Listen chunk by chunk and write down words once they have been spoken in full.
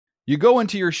You go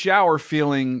into your shower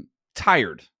feeling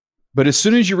tired, but as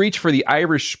soon as you reach for the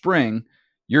Irish Spring,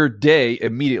 your day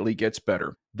immediately gets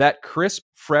better. That crisp,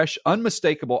 fresh,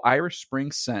 unmistakable Irish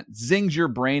Spring scent zings your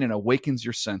brain and awakens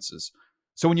your senses.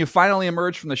 So when you finally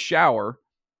emerge from the shower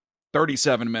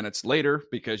 37 minutes later,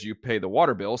 because you pay the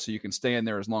water bill so you can stay in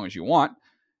there as long as you want,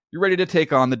 you're ready to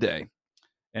take on the day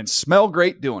and smell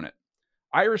great doing it.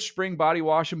 Irish Spring Body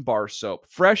Wash and Bar Soap.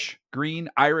 Fresh, green,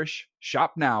 Irish.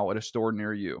 Shop now at a store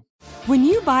near you. When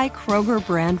you buy Kroger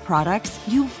brand products,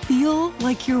 you feel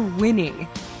like you're winning.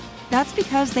 That's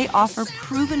because they offer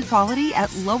proven quality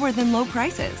at lower than low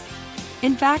prices.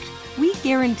 In fact, we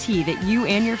guarantee that you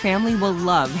and your family will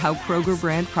love how Kroger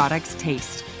brand products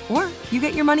taste, or you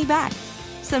get your money back.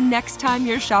 So next time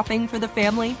you're shopping for the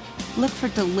family, look for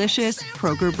delicious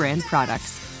Kroger brand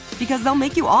products, because they'll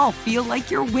make you all feel like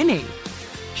you're winning.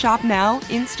 Shop now,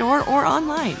 in-store, or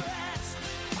online.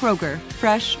 Kroger,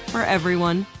 fresh for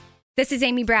everyone. This is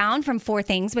Amy Brown from 4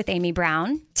 Things with Amy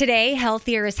Brown. Today,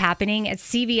 Healthier is happening at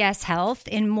CVS Health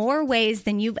in more ways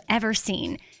than you've ever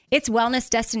seen. It's wellness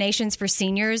destinations for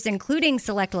seniors, including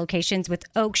select locations with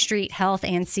Oak Street Health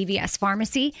and CVS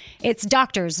Pharmacy. It's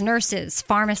doctors, nurses,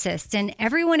 pharmacists, and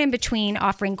everyone in between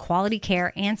offering quality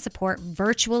care and support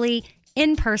virtually,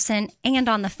 in person, and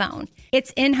on the phone.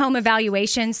 It's in-home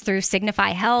evaluations through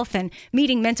Signify Health and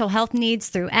meeting mental health needs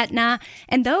through Aetna.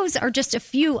 And those are just a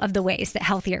few of the ways that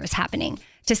Healthier is happening.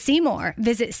 To see more,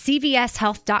 visit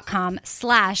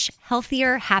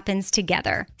cvshealth.com/healthier happens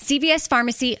together. CVS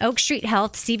Pharmacy, Oak Street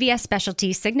Health, CVS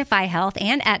Specialty, Signify Health,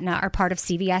 and Aetna are part of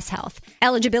CVS Health.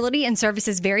 Eligibility and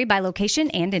services vary by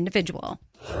location and individual.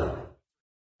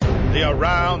 The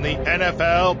Around the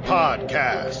NFL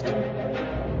podcast.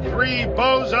 3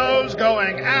 bozos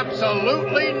going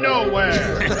absolutely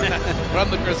nowhere.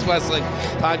 From the Chris Wessling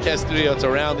podcast studio, it's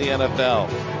Around the NFL.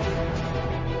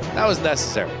 That was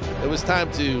necessary. It was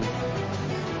time to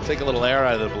take a little air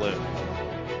out of the balloon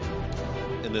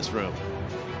in this room.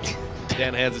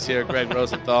 Dan Hanzus is here, Greg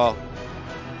Rosenthal,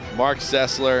 Mark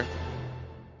Sessler.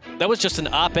 That was just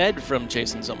an op-ed from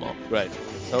Jason Zumwalt. Right.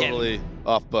 Totally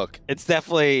off book. It's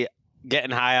definitely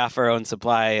getting high off our own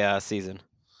supply season.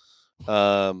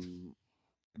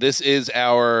 This is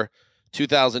our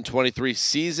 2023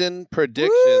 season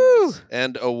predictions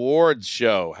and awards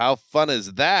show. How fun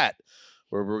is that?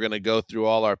 Where we're going to go through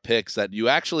all our picks that you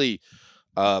actually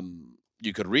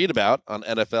you could read about on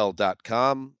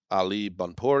NFL.com. Ali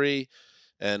Bonpori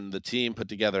and the team put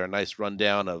together a nice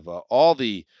rundown of all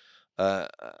the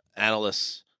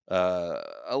analysts,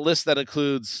 a list that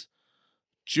includes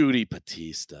Judy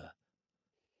Battista,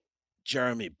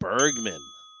 Jeremy Bergman.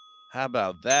 How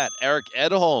about that? Eric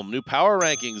Edholm, new power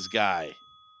rankings guy.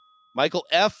 Michael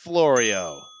F.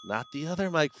 Florio, not the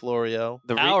other Mike Florio.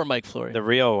 Our Mike Florio. The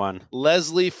real one.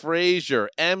 Leslie Frazier,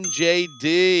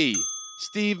 MJD,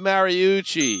 Steve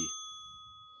Mariucci,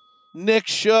 Nick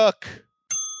Shook,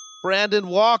 Brandon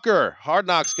Walker, Hard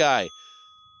Knocks guy.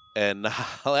 And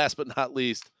last but not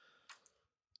least,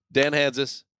 Dan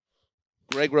Hanzus,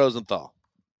 Greg Rosenthal,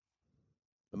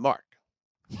 and Mark.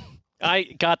 I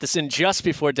got this in just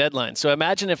before deadline, so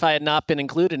imagine if I had not been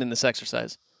included in this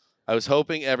exercise. I was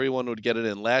hoping everyone would get it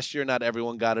in. Last year, not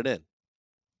everyone got it in.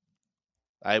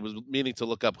 I was meaning to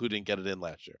look up who didn't get it in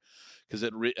last year because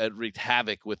it wreaked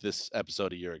havoc with this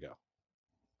episode a year ago.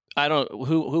 I don't.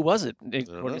 Who was it?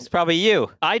 It's probably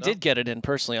you. I did get it in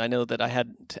personally. I know that I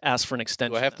had to ask for an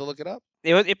extension. Do I have to look it up?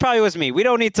 It probably was me. We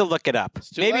don't need to look it up.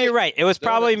 Maybe late. You're right. It was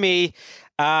probably me.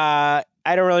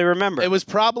 I don't really remember. It was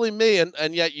probably me,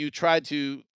 and yet you tried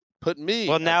to put me.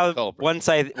 Well, as now the culprit. once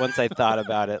I thought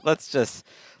about it, let's just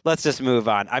move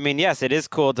on. I mean, yes, it is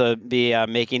cool to be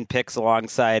making picks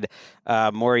alongside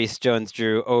Maurice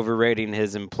Jones-Drew overrating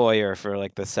his employer for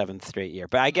like the 7th straight year.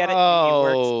 But I get it.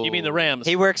 Oh, You mean the Rams?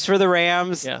 He works for the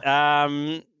Rams. Yeah.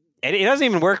 And he doesn't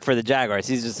even work for the Jaguars.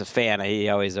 He's just a fan. He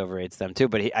always overrates them too.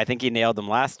 But I think he nailed them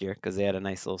last year because they had a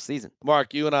nice little season.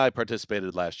 Mark, you and I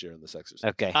participated last year in this exercise.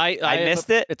 Okay, I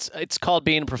missed it. It's called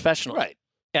being a professional, Right?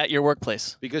 At your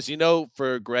workplace. Because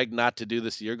for Greg not to do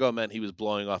this a year ago meant he was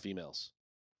blowing off emails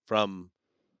from.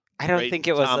 I don't think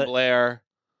it was Tom Blair,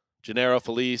 Gennaro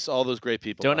Felice, all those great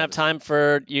people. Don't have time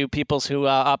for you peoples who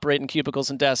operate in cubicles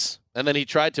and desks. And then he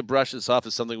tried to brush this off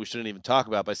as something we shouldn't even talk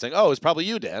about by saying, "Oh, it's probably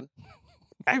you, Dan."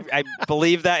 I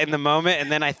believed that in the moment,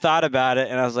 and then I thought about it,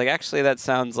 and I was like, actually, that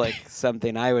sounds like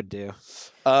something I would do.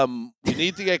 You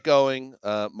need to get going,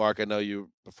 Mark. I know you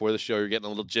before the show. You're getting a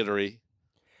little jittery.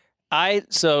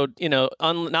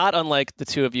 Not unlike the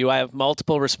two of you, I have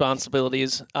multiple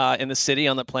responsibilities in the city,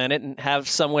 on the planet, and have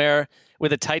somewhere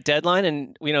with a tight deadline.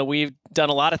 And we've done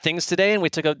a lot of things today, and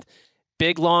we took a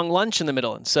big long lunch in the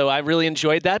middle, and so I really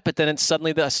enjoyed that. But then I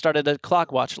started to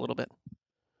clock watch a little bit.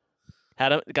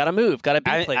 Got to move, got to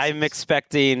be places. I'm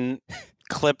expecting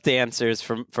clipped answers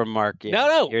from Mark.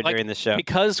 No, here during the show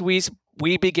because we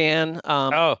began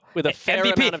with a fair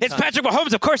MVP. amount of It's time. Patrick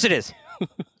Mahomes. Of course it is.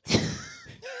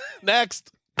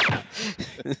 Next.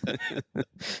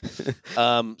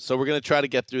 So we're going to try to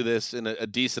get through this in a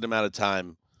decent amount of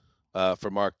time for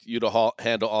Mark, you to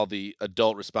handle all the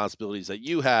adult responsibilities that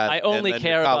you had. I only and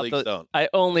care your about colleagues don't. I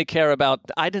only care about.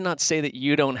 I did not say that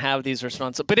you don't have these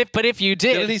responsibilities. But if you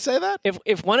did, Did he say that?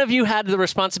 if one of you had the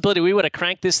responsibility, we would have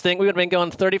cranked this thing. We would have been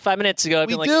going 35 minutes ago.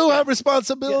 We do have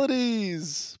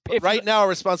responsibilities. But right now, our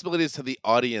responsibility is to the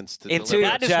audience. To And to deliver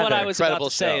That is each what I other. was about Incredible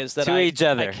to say. show. Is that To each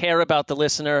other. I care about the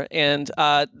listener and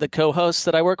the co-hosts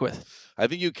that I work with. I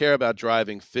think you care about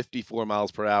driving 54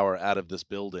 miles per hour out of this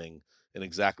building in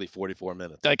exactly 44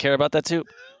 minutes. I care about that too.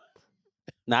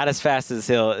 Not as fast as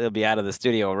he'll be out of the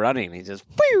studio running. He just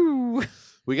whew.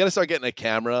 We got to start getting a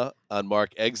camera on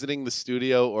Mark exiting the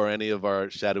studio or any of our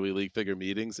Shadowy League Figure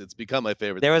meetings. It's become my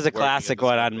favorite. There was a thing, working at classic this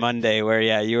one on company. Monday where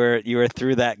you were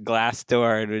through that glass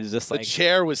door and it was just The like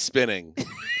chair was spinning.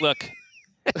 Look,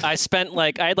 I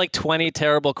had 20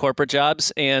 terrible corporate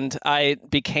jobs, and I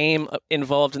became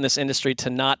involved in this industry to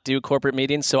not do corporate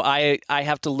meetings. So I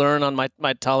have to learn on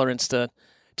my tolerance to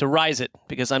rise it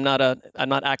because I'm not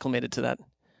acclimated to that.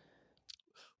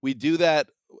 We do that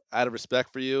out of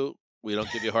respect for you. We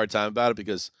don't give you a hard time about it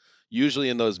because usually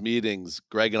in those meetings,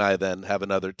 Greg and I then have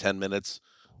another 10 minutes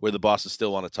where the bosses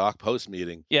still want to talk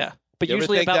post-meeting. Yeah, but You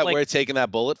usually ever think about that we're taking that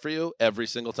bullet for you every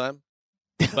single time?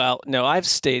 well, no, I've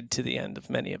stayed to the end of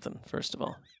many of them. First of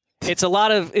all, it's a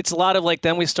lot of like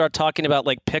then we start talking about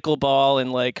like pickleball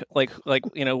and like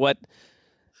what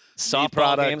softball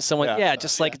product. games. Someone, Yeah.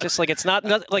 just like it's not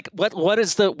like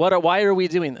why are we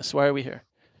doing this? Why are we here?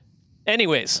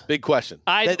 Anyways, Big question.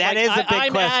 That is a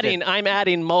big question. I'm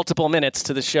adding multiple minutes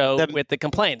to the show with the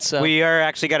complaints. So. we are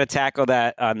actually going to tackle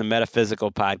that on the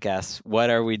Metaphysical podcast. What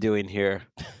are we doing here?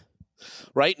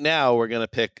 Right now, we're going to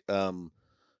pick,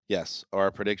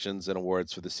 our predictions and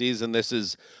awards for the season. This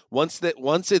is once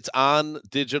it's on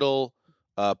digital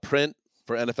print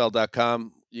for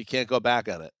NFL.com, you can't go back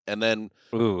on it. And then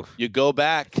Ooh, you go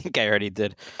back I think I already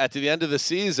did. at the end of the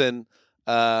season,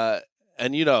 and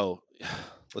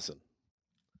listen.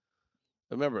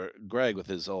 Remember Greg with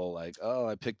his whole like, oh,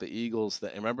 I picked the Eagles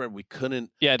thing. Remember we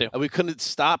couldn't Yeah, I do. we couldn't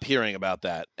stop hearing about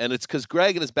that. And it's because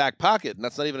Greg in his back pocket, and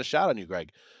that's not even a shot on you,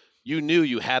 Greg. You knew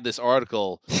you had this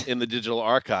article in the digital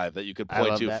archive that you could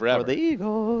point to forever. For the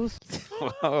Eagles.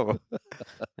 Whoa.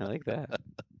 I like that.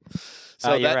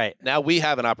 So you're right. Now we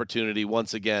have an opportunity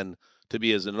once again to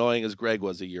be as annoying as Greg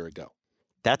was a year ago.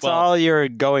 That's Well- all you're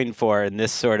going for in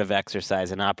this sort of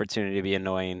exercise, an opportunity to be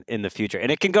annoying in the future.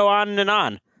 And it can go on and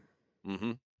on.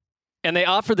 Mm-hmm. And they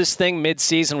offer this thing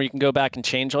mid-season where you can go back and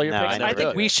change all your No, picks. I I never think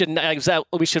did.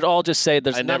 we should all just say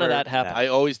there's none of that happening. I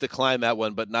always decline that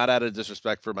one, but not out of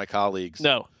disrespect for my colleagues.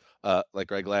 No. Like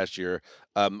Greg last year,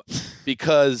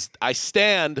 because I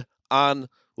stand on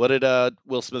what did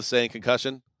Will Smith say in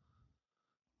Concussion?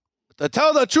 To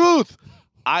tell the truth.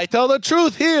 I tell the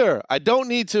truth here. I don't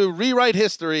need to rewrite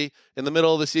history in the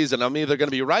middle of the season. I'm either going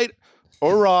to be right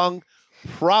or wrong,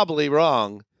 probably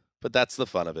wrong, but that's the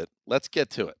fun of it. Let's get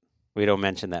to it. We don't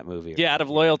mention that movie. Yeah, out of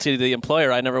loyalty to the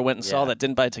employer, I never went and saw Yeah. that.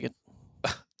 Didn't buy a ticket.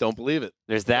 Don't believe it.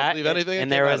 There's Don't that. believe anything that And came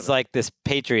there out was of it. like this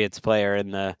Patriots player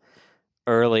in the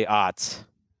early aughts.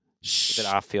 Shh. It's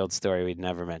an off-field story we'd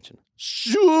never mention.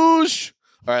 Shoosh.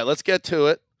 All right, let's get to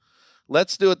it.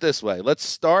 Let's do it this way. Let's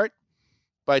start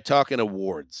by talking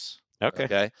awards. Okay.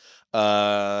 Okay.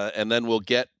 And then we'll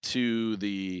get to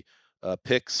the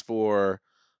picks for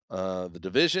the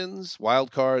divisions,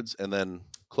 wild cards, and then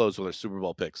close with our Super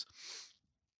Bowl picks.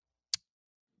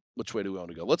 Which way do we want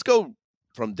to go? Let's go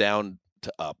from down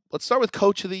to up. Let's start with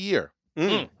Coach of the Year.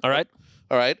 All right.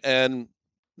 All right. And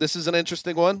this is an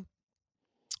interesting one.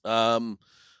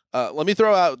 Let me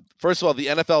throw out, first of all, the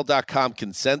NFL.com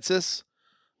consensus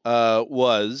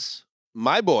was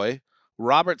my boy,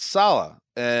 Robert Saleh.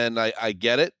 And I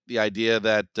get it, the idea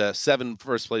that 7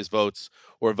 first-place votes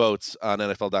on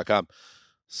NFL.com.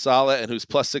 Saleh, and who's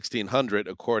plus 1,600,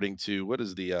 according to, what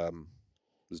is the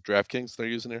is DraftKings they're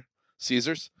using here?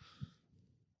 Caesars?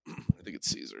 I think it's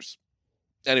Caesars.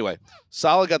 Anyway,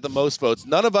 Saleh got the most votes.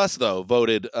 None of us, though,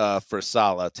 voted for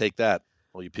Saleh. Take that,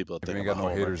 all you people that If you think ain't I'm got a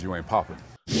no homer. haters, you ain't popping.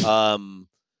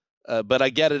 But I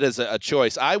get it as a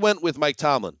choice. I went with Mike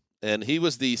Tomlin, and he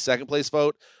was the second-place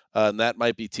vote. And that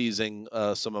might be teasing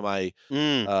some of my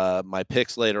my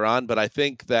picks later on. But I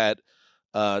think that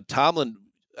Tomlin,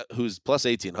 who's plus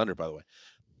 1,800, by the way,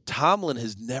 Tomlin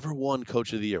has never won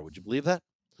Coach of the Year. Would you believe that?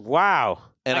 Wow.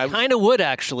 And I kind of would,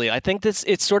 actually. I think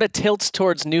it sort of tilts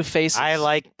towards new faces. I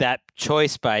like that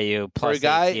choice by you, plus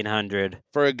 1,800.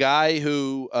 For a guy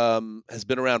who has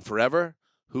been around forever,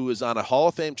 who is on a Hall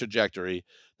of Fame trajectory,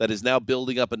 that is now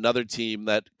building up another team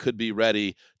that could be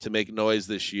ready to make noise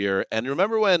this year. And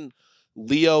remember when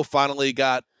Leo finally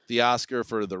got the Oscar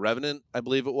for The Revenant, I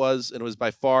believe it was, and it was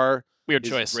by far Weird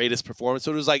his choice. greatest performance.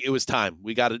 So it was like, it was time.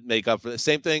 We got to make up for the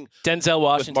same thing. Denzel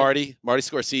Washington. With Marty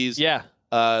Scorsese. Yeah.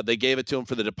 They gave it to him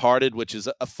for The Departed, which is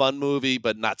a fun movie,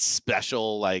 but not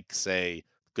special like, say,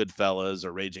 Goodfellas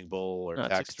or Raging Bull or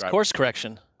Taxi Driver. Course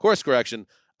correction. Course correction.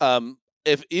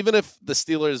 Even if the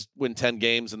Steelers win 10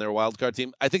 games and they're a wild card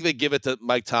team, I think they give it to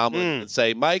Mike Tomlin and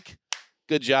say, Mike,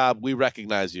 good job. We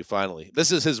recognize you finally.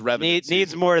 This is his revenue.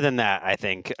 Needs more than that, I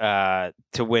think, to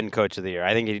win Coach of the Year.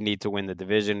 I think he'd need to win the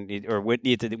division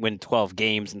need to win 12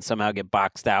 games and somehow get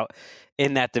boxed out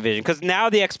in that division. Because now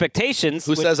the expectations...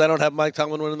 Who says I don't have Mike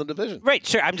Tomlin winning the division? Right,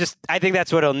 sure. I think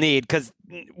that's what he'll need, because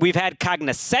we've had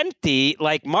cognoscenti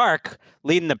like Mark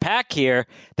leading the pack here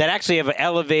that actually have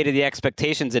elevated the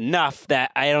expectations enough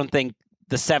that I don't think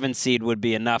the 7 seed would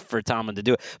be enough for Tomlin to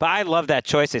do it. But I love that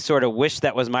choice. I sort of wish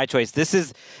that was my choice. This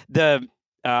is the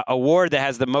award that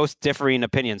has the most differing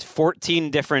opinions.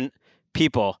 14 different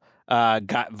people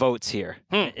got votes here,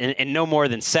 and no more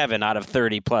than 7 out of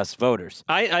 30 plus voters.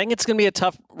 I think it's going to be a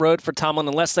tough road for Tomlin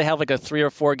unless they have like a 3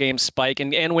 or 4 game spike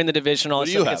and win the division. What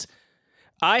do you have?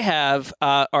 I have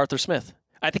Arthur Smith.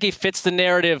 I think he fits the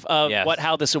narrative of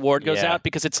how this award goes out,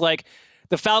 because it's like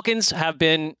the Falcons have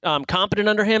been competent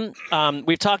under him.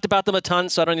 We've talked about them a ton,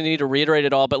 so I don't need to reiterate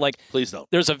it all. But like, please don't.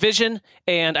 There's a vision,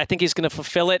 and I think he's going to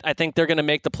fulfill it. I think they're going to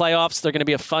make the playoffs. They're going to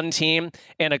be a fun team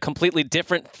and a completely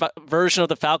different version of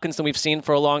the Falcons than we've seen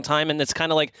for a long time. And it's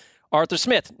kind of like Arthur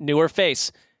Smith, newer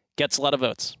face, gets a lot of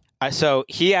votes. So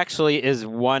he actually is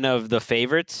one of the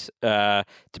favorites,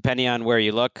 depending on where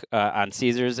you look on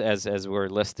Caesars, as we're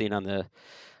listing on the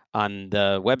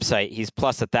website. He's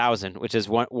plus 1,000, which is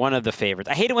one of the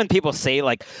favorites. I hate it when people say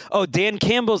like, "Oh, Dan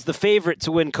Campbell's the favorite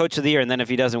to win Coach of the Year," and then if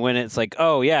he doesn't win it, it's like,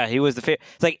 "Oh yeah, he was the favorite."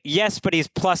 It's like, yes, but he's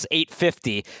plus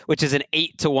 850, which is an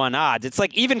 8-1 odds. It's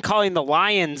like even calling the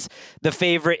Lions the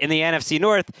favorite in the NFC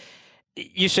North.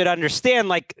 You should understand,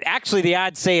 like, actually the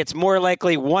odds say it's more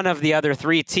likely one of the other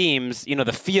 3 teams,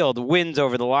 the field wins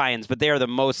over the Lions, but they are the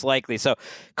most likely. So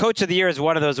Coach of the Year is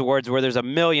one of those awards where there's a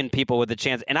million people with a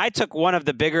chance. And I took one of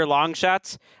the bigger long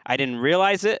shots. I didn't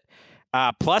realize it.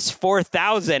 Plus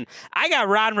 4,000. I got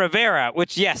Ron Rivera,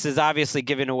 which, yes, is obviously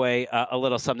giving away a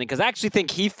little something, because I actually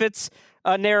think he fits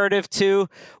a narrative too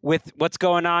with what's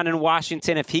going on in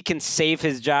Washington. If he can save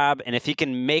his job and if he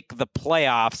can make the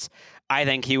playoffs, I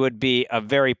think he would be a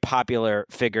very popular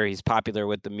figure. He's popular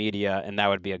with the media, and that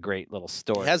would be a great little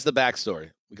story. He has the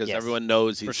backstory, because everyone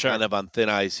knows he's kind of on thin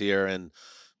ice here, and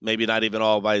maybe not even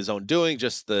all by his own doing,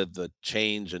 just the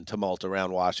change and tumult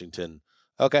around Washington.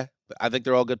 Okay, I think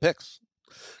they're all good picks.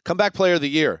 Comeback Player of the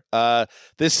Year.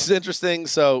 This is interesting.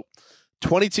 So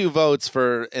 22 votes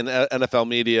for in NFL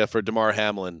media for Damar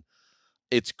Hamlin.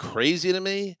 It's crazy to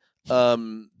me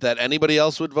that anybody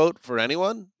else would vote for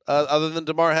anyone other than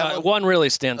Damar Hamlin. One really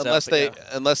stands out.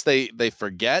 Unless they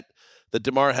forget that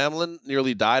Damar Hamlin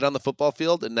nearly died on the football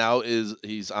field, and now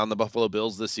he's on the Buffalo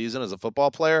Bills this season as a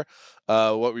football player.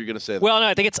 What were you going to say? Well, no,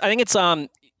 I think it's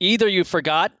either you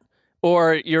forgot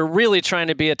or you're really trying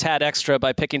to be a tad extra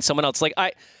by picking someone else. Like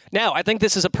I think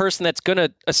this is a person that's going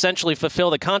to essentially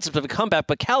fulfill the concept of a comeback.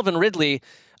 But Calvin Ridley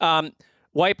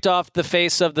wiped off the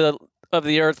face of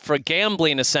the earth for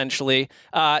gambling, essentially.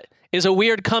 Is a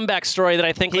weird comeback story that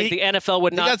I think the NFL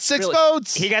would not. He got 6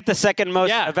 votes. He got the second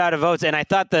most amount of votes, and I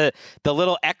thought the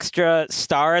little extra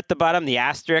star at the bottom, the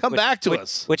asterisk,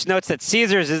 which notes that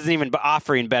Caesars isn't even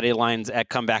offering betting lines at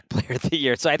Comeback Player of the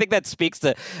Year. So I think that speaks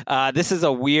to this is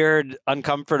a weird,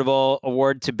 uncomfortable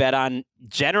award to bet on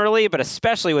generally, but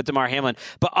especially with Damar Hamlin.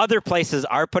 But other places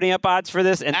are putting up odds for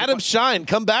this. And Adam Shine,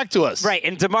 come back to us. Right,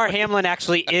 and Damar Hamlin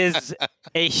actually is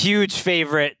a huge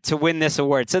favorite to win this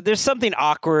award. So there's something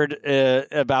awkward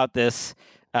about this,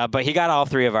 but he got all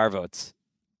 3 of our votes.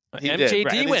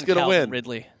 MJD went Calvin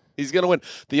Ridley. He's going to win.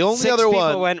 The only 6 other people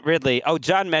one went Ridley. Oh,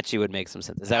 John Mechie would make some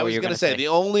sense. Is that what you're going to say? The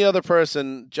only other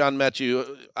person, John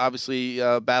Mechie, obviously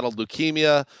battled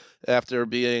leukemia after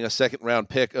being a second-round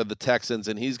pick of the Texans,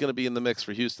 and he's going to be in the mix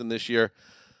for Houston this year.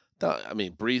 I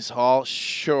mean, Breece Hall,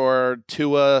 sure.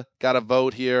 Tua got a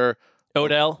vote here.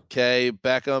 Odell. Okay,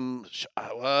 Beckham.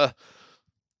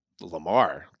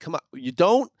 Lamar. Come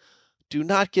on. Do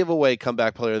not give away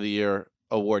Comeback Player of the Year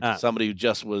award to somebody who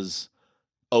just was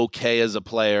okay as a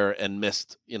player and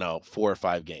missed, 4 or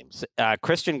 5 games.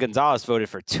 Christian Gonzalez voted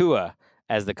for Tua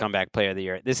as the comeback player of the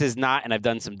year. This is not, and I've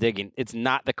done some digging, it's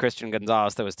not the Christian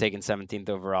Gonzalez that was taken 17th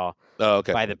overall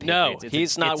by the Patriots. No,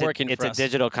 he's not working for us. It's a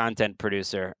digital content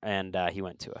producer, and he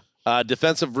went Tua.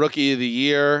 Defensive Rookie of the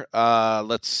Year.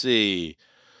 Let's see.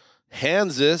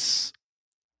 Hansis.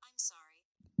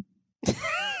 I'm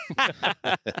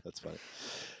sorry. That's funny.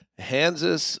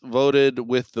 Hansis voted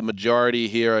with the majority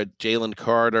here at Jalen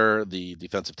Carter, the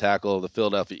defensive tackle of the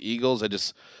Philadelphia Eagles. I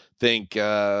just think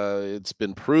it's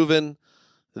been proven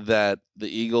that the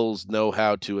Eagles know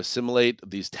how to assimilate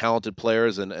these talented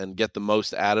players and get the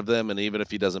most out of them. And even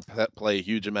if he doesn't play a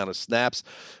huge amount of snaps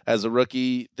as a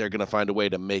rookie, they're going to find a way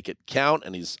to make it count.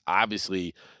 And he's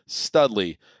obviously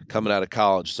studly coming out of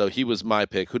college. So he was my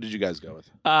pick. Who did you guys go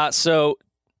with? So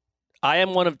I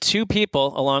am one of 2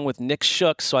 people, along with Nick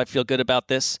Shook, so I feel good about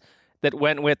this, that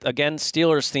went with, again,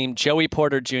 Steelers theme, Joey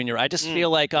Porter Jr. I just feel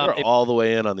like We're all the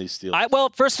way in on these Steelers. Well,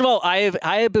 first of all,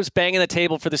 I was banging the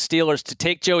table for the Steelers to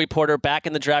take Joey Porter back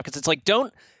in the draft because it's like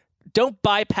don't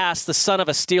bypass the son of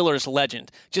a Steelers legend.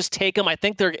 Just take him. I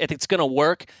think it's going to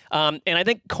work. And I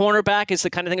think cornerback is the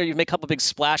kind of thing where you make a couple big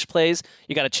splash plays.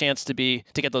 You got a chance to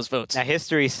get those votes. Now,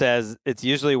 history says it's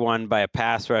usually won by a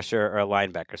pass rusher or a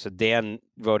linebacker. So Dan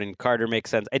voting Carter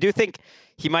makes sense. I do think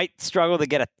he might struggle to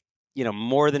get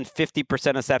more than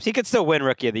 50% of snaps. He could still win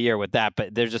Rookie of the Year with that,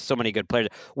 but there's just so many good players.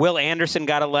 Will Anderson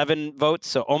got 11 votes,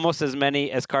 so almost as many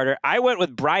as Carter. I went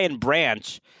with Brian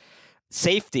Branch,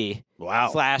 safety.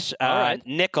 Wow. /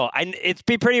 nickel. It'd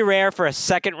be pretty rare for a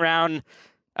second-round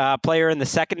player in the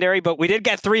secondary, but we did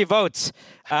get 3 votes.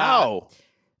 How?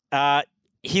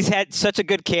 He's had such a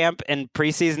good camp and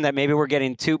preseason that maybe we're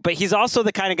getting 2. But he's also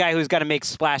the kind of guy who's got to make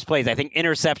splash plays. I think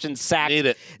interceptions,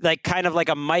 sacks, like kind of like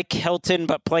a Mike Hilton,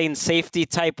 but playing safety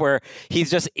type where he's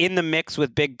just in the mix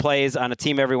with big plays on a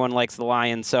team everyone likes, the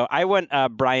Lions. So I went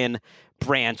Brian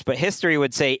Branch, but history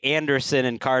would say Anderson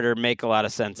and Carter make a lot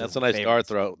of sense. That's a nice dart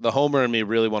throw. The homer in me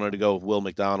really wanted to go with Will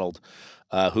McDonald,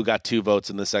 who got 2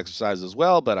 votes in this exercise as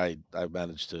well, but I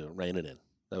managed to rein it in.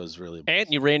 That was really impressive.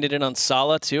 And you reined it in on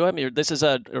Saleh, too. I mean, this is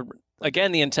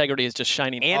again, the integrity is just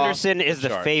shining. Anderson is the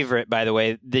favorite, by the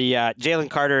way. The Jalen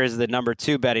Carter is the number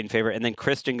 2 betting favorite, and then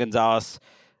Christian Gonzalez,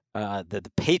 the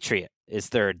Patriot, is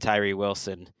third. Tyree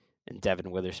Wilson and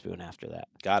Devin Witherspoon after that.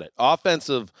 Got it.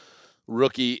 Offensive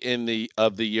Rookie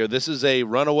of the Year. This is a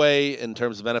runaway in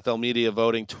terms of NFL media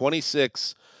voting.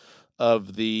 26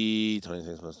 of the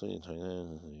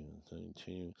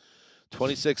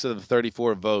 26 of the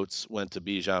 34 votes went to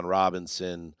Bijan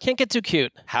Robinson. Can't get too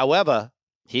cute. However,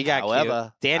 he got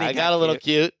cute. Danny I got a little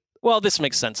cute. Well, this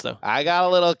makes sense, though. I got a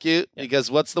little cute because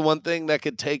what's the one thing that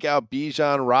could take out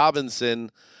Bijan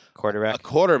Robinson? Quarterback. A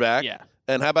quarterback. Yeah.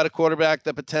 And how about a quarterback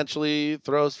that potentially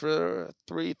throws for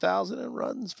 3,000 and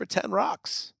runs for 10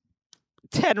 rocks?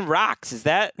 10 rocks. Is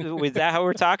that how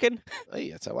we're talking?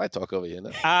 Hey, that's how I talk over here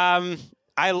now.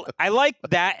 I like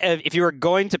that. If you were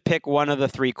going to pick one of the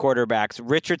 3 quarterbacks,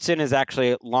 Richardson is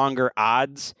actually longer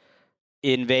odds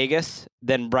in Vegas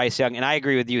than Bryce Young. And I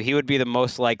agree with you. He would be the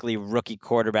most likely rookie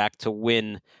quarterback to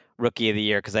win Rookie of the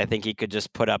Year because I think he could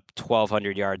just put up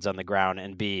 1,200 yards on the ground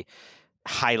and be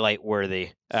highlight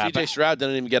worthy. CJ Stroud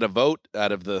didn't even get a vote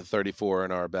out of the 34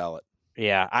 in our ballot.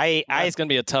 Yeah, it's going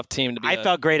to be a tough team to be. I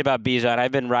felt great about Bijan.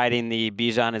 I've been riding the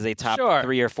Bijan as a top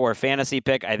 3 or 4 fantasy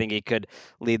pick. I think he could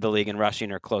lead the league in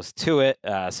rushing or close to it.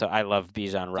 So I love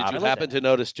Bijan Robinson. Did you happen to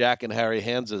notice Jack and Harry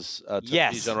Hans's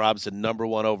yes. Bijan Robinson number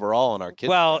 1 overall in our kids?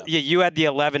 Well, you had the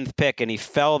 11th pick, and he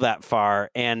fell that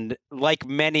far. And like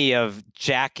many of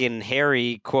Jack and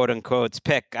Harry, quote unquote's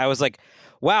pick, I was like,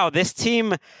 wow, this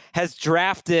team has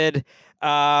drafted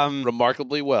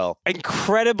remarkably well,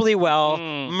 incredibly well.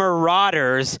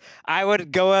 Marauders. I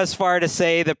would go as far to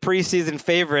say the preseason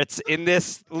favorites in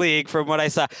this league from what I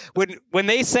saw. When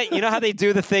they say, you know how they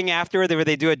do the thing afterward where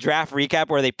they do a draft recap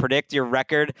where they predict your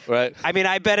record? Right. I mean,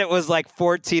 I bet it was like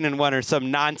 14-1 or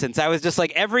some nonsense. I was just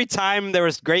like, every time there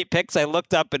was great picks, I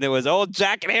looked up and it was old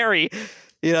Jack and Harry.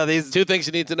 You know, these 2 things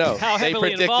you need to know. How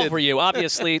heavily involved were you?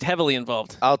 Obviously, heavily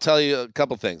involved. I'll tell you a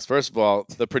couple things. First of all,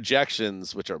 the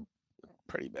projections, which are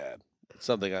pretty bad,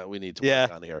 something we need to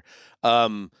work on here,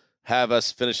 have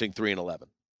us finishing 3-11.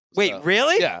 Wait,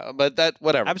 really? Yeah, but that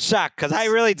whatever. I'm shocked because I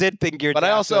really did think your. But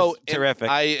I also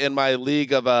terrific. In my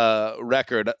league of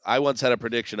record, I once had a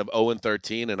prediction of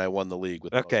 0-13, and I won the league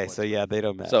with. Okay, so yeah, they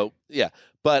don't matter. So yeah,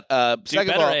 but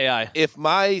second of all, AI. If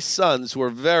my sons who are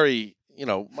very,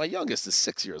 my youngest is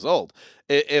 6 years old,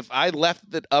 if I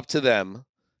left it up to them,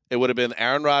 it would have been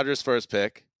Aaron Rodgers first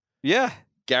pick, yeah,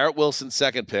 Garrett Wilson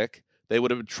second pick. They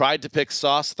would have tried to pick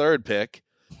Sauce third pick.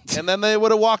 and then they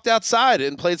would have walked outside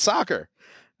and played soccer.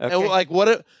 Okay. And like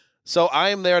what? So I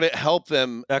am there to help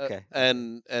them. Okay.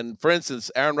 And for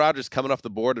instance, Aaron Rodgers coming off the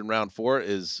board in round 4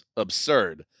 is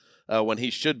absurd. When he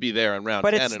should be there in round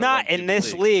 10. But it's not in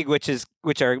this league, which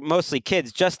are mostly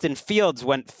kids. Justin Fields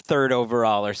went 3rd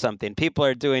overall or something. People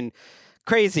are doing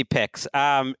crazy picks.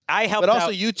 I helped. But also,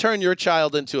 out. you turn your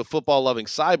child into a football-loving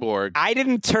cyborg. I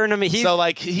didn't turn him. So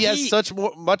like he has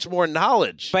much more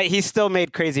knowledge. But he still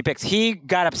made crazy picks. He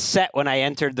got upset when I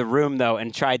entered the room though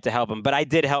and tried to help him. But I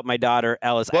did help my daughter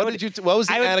Ellis. What was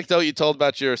the anecdote you told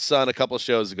about your son a couple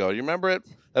shows ago? You remember it?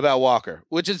 About Walker,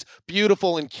 which is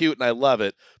beautiful and cute, and I love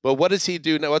it. But what does he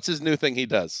do now? What's his new thing he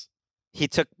does? He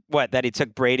took he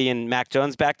took Brady and Mac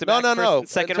Jones back to back? No.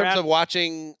 Second in terms round? of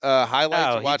watching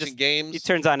highlights, watching games. He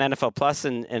turns on NFL Plus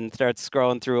and starts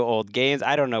scrolling through old games.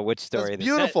 I don't know which story. That's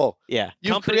beautiful. Yeah.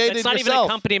 You've created It's not yourself. even a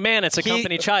company man, it's a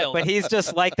company child. But he's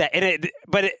just like that. And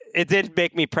it did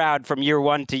make me proud from year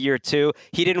 1 to year 2.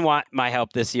 He didn't want my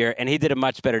help this year, and he did a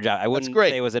much better job. I wouldn't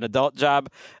say it was an adult job,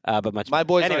 but much My better.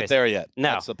 boys aren't there yet.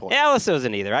 No. That's the point. Alice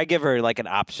isn't either. I give her like an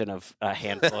option of a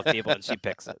handful of people, and she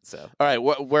picks it. So. All right,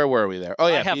 where were we there? Oh,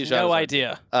 yeah. I have no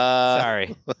idea.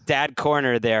 Sorry. Dad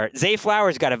corner there. Zay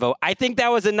Flowers got a vote. I think that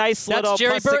was a nice little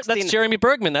plus 16. That's Jeremy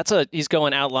Bergman. He's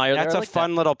going outlier That's there. a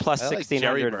fun little plus I like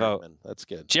 1,600 vote. Bergman. That's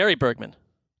good. Jerry Bergman.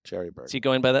 Jerry Bergman. Is he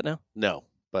going by that now? No,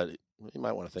 but you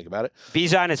might want to think about it.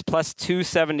 Bijan is plus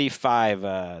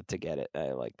 275 to get it.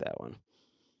 I like that one.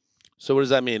 So what does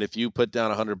that mean? If you put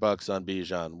down $100 on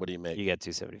Bijan, what do you make? You get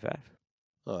 275.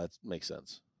 Oh, that makes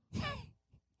sense.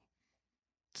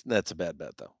 That's a bad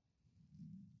bet, though.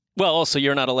 Well, also,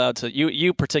 you're not allowed to.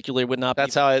 You particularly would not.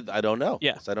 That's how I don't know.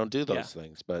 Yeah. I don't do those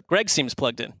things. But Greg seems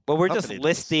plugged in. Well, we're just Company does.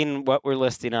 listing what we're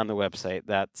listing on the website.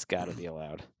 That's got to be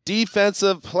allowed.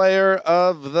 Defensive Player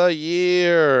of the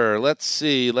Year. Let's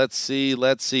see.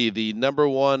 The number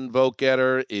 1 vote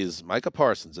getter is Micah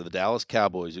Parsons of the Dallas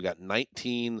Cowboys, who got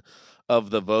 19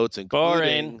 of the votes,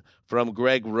 including from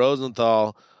Greg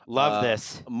Rosenthal. Love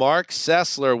this. Mark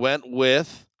Sessler went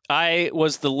with. I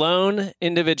was the lone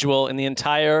individual in the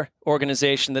entire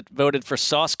organization that voted for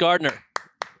Sauce Gardner.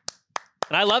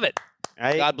 And I love it.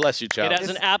 God bless you, child. It has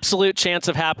an absolute chance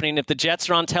of happening if the Jets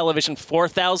are on television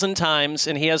 4,000 times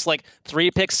and he has like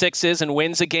 3 pick sixes and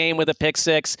wins a game with a pick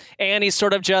six, and he's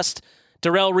sort of just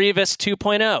Darrelle Revis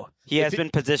 2.0. He has been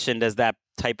positioned as that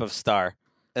type of star.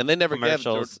 And they never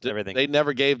everything. They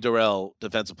never gave Darrelle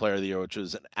Defensive Player of the Year, which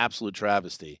was an absolute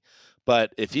travesty.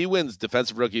 But if he wins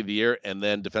Defensive Rookie of the Year and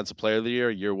then Defensive Player of the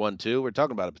year 1, 2, we're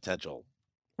talking about a potential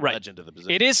legend of the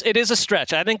position. It is a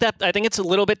stretch. I think it's a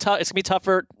little bit tough. It's gonna be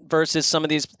tougher versus some of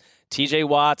these T.J.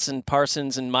 Watts and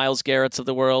Parsons and Myles Garrett's of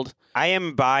the world. I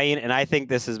am buying, and I think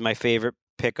this is my favorite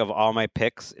pick of all my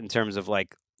picks in terms of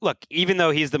like, look, even though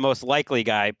he's the most likely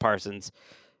guy, Parsons,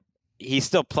 he's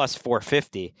still plus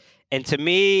 450. And to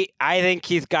me, I think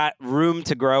he's got room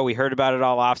to grow. We heard about it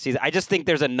all offseason. I just think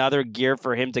there's another gear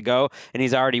for him to go, and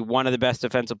he's already one of the best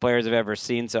defensive players I've ever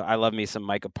seen. So I love me some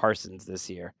Micah Parsons this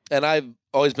year. And I've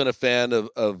always been a fan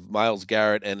of Myles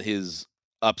Garrett and his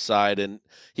upside, and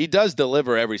he does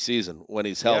deliver every season when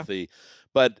he's healthy. Yeah.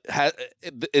 But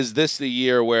is this the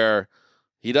year where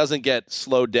he doesn't get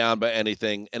slowed down by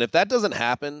anything? And if that doesn't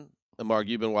happen, and Mark,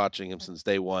 you've been watching him since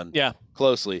day one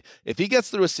closely. If he gets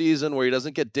through a season where he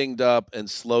doesn't get dinged up and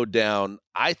slowed down,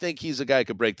 I think he's a guy who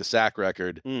could break the sack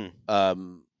record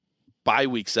by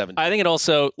week 7. I think it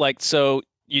also, so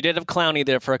you did have Clowney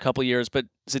there for a couple years, but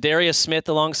Zadarius Smith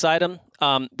alongside him,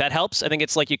 that helps. I think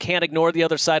it's like you can't ignore the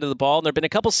other side of the ball. And there have been a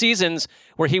couple seasons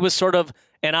where he was sort of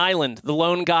an island, the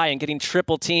lone guy, and getting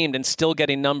triple teamed and still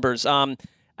getting numbers. I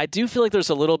do feel like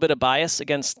there's a little bit of bias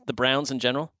against the Browns in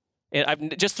general. And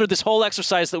I've just through this whole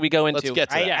exercise that we go into. Let's get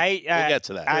to that. We'll get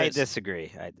to that. I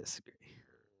disagree.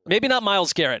 Maybe not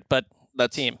Myles Garrett, but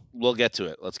team. We'll get to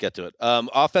it. Let's get to it.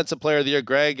 Offensive Player of the Year,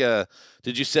 Greg.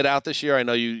 Did you sit out this year? I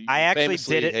know you. I actually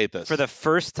famously did it hate this. for the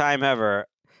first time ever,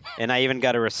 and I even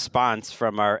got a response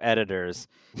from our editors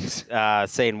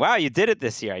saying, "Wow, you did it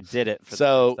this year." I did it for the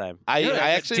first time. I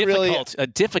actually a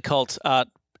difficult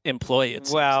employee.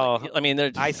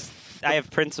 I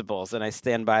have principles, and I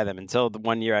stand by them until the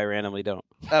 1 year I randomly don't.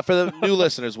 For the new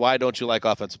listeners, why don't you like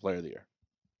Offensive Player of the Year?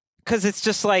 Because it's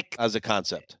just like as a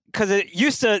concept. Because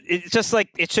it's just like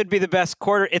it should be the best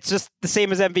quarter. It's just the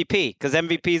same as MVP. Because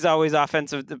MVP is always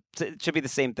offensive. It should be the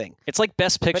same thing. It's like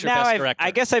Best Picture, but now Best Director.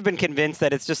 I guess I've been convinced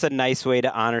that it's just a nice way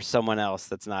to honor someone else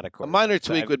that's not a quarterback. A minor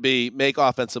tweak would be make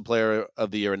Offensive Player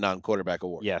of the Year a non-quarterback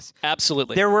award. Yes,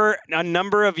 absolutely. There were a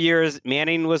number of years.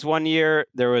 Manning was one year.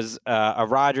 There was a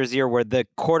Rodgers year where the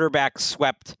quarterback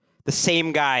swept the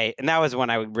same guy, and that was when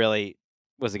I really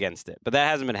was against it, but that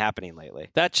hasn't been happening lately.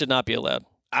 That should not be allowed.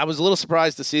 I was a little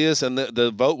surprised to see this, and the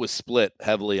vote was split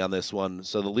heavily on this one.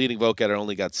 So the leading vote getter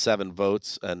only got 7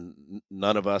 votes, and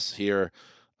none of us here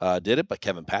did it, but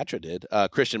Kevin Patra did.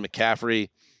 Christian McCaffrey,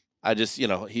 I just,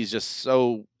 he's just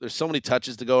there's so many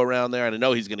touches to go around there, and I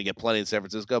know he's going to get plenty in San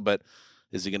Francisco, but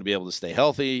is he going to be able to stay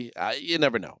healthy? You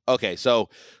never know. Okay, so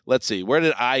let's see. Where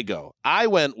did I go? I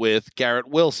went with Garrett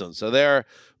Wilson. So there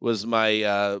was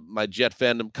my my Jet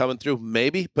fandom coming through,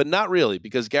 maybe, but not really,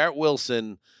 because Garrett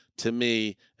Wilson, to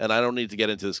me, and I don't need to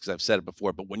get into this because I've said it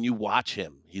before, but when you watch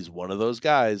him, he's one of those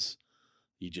guys,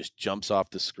 he just jumps off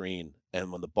the screen.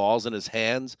 And when the ball's in his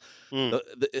hands,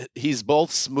 he's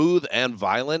both smooth and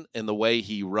violent in the way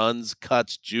he runs,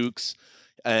 cuts, jukes.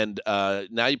 And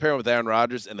now you pair him with Aaron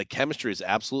Rodgers, and the chemistry is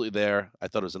absolutely there. I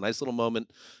thought it was a nice little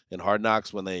moment in Hard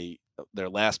Knocks when their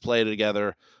last play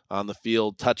together on the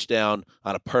field, touchdown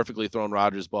on a perfectly thrown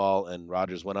Rodgers ball, and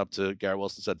Rodgers went up to Garrett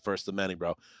Wilson and said, "First of many,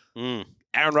 bro."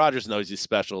 Aaron Rodgers knows he's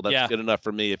special. That's good enough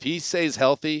for me. If he stays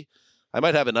healthy, I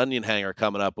might have an onion hanger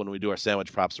coming up when we do our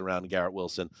sandwich props around Garrett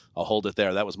Wilson. I'll hold it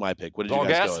there. That was my pick. What did you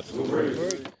guys go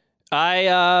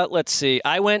with? Let's see.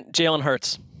 I went Jalen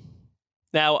Hurts.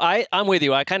 Now, I'm with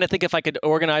you. I kind of think if I could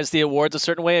organize the awards a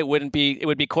certain way, it would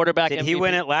be quarterback. Did MVP. he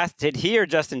win it last? Did he or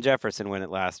Justin Jefferson win it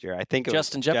last year? I think it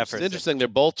Justin was Jefferson. It's interesting. They're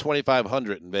both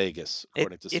 2,500 in Vegas,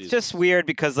 according to It's just weird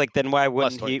because, then why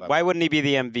wouldn't he? Why wouldn't he be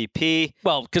the MVP?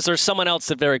 Well, because there's someone else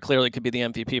that very clearly could be the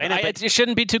MVP. But it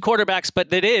shouldn't be 2 quarterbacks,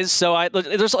 but it is. So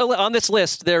there's on this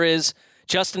list there is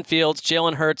Justin Fields,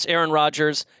 Jalen Hurts, Aaron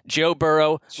Rodgers, Joe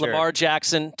Burrow, Lamar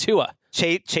Jackson, Tua.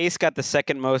 Chase got the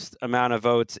second most amount of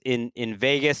votes in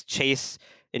Vegas. Chase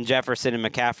and Jefferson and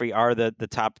McCaffrey are the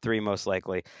top 3 most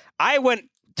likely. I went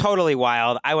totally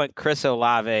wild. I went Chris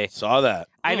Olave. Saw that.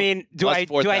 I mean, do I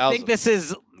think this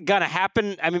is gonna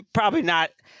happen? I mean, probably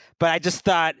not. But I just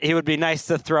thought it would be nice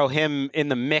to throw him in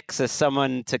the mix as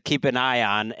someone to keep an eye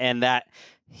on, and that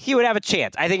he would have a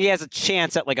chance. I think he has a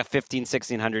chance at like a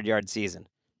 1,600 yard season.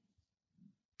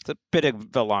 It's a bit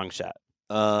of a long shot.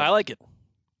 I like it.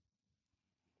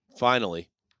 Finally.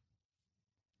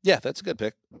 Yeah, that's a good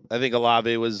pick. I think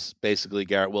Olave was basically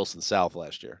Garrett Wilson South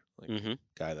last year.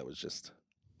 Guy that was just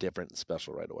different and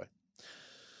special right away.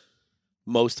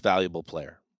 Most valuable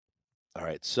player. All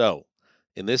right, so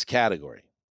in this category,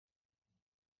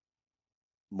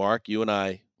 Mark, you and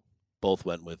I both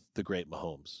went with the great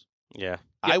Mahomes. Yeah.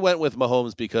 I went with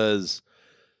Mahomes because,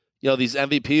 these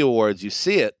MVP awards, you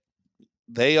see it,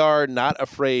 they are not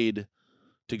afraid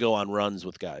to go on runs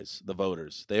with guys, the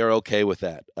voters. They are okay with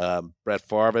that. Brett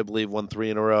Favre, I believe, won 3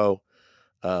 in a row.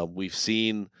 We've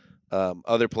seen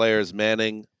other players,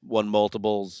 Manning won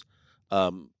multiples.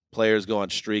 Players go on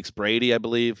streaks. Brady, I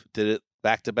believe, did it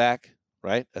back-to-back,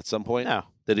 right, at some point? No.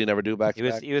 Did he never do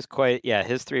back-to-back? He was quite,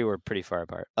 his 3 were pretty far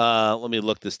apart. Let me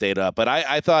look this data up. But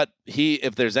I thought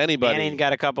if there's anybody. Manning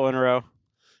got a couple in a row.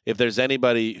 If there's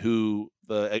anybody who,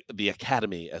 the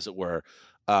academy, as it were,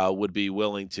 would be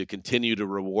willing to continue to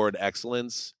reward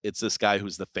excellence, it's this guy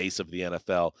who's the face of the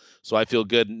NFL. So I feel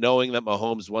good knowing that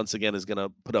Mahomes once again is going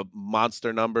to put up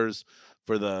monster numbers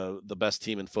for the best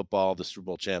team in football, the Super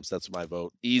Bowl champs. That's my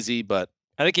vote. Easy, but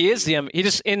I think he is he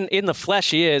just in the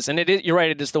flesh he is, and you're right.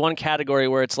 It is the one category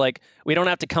where it's like we don't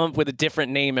have to come up with a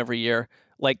different name every year,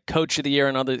 like Coach of the Year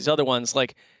and all these other ones.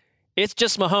 Like it's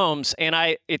just Mahomes,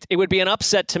 and it would be an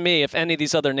upset to me if any of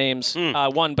these other names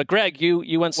won. But Greg,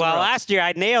 you went somewhere else. Last year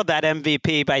I nailed that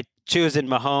MVP by choosing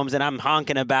Mahomes, and I'm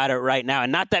honking about it right now.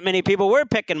 And not that many people were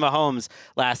picking Mahomes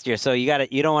last year, so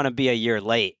you don't want to be a year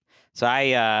late. So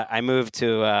I moved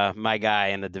to my guy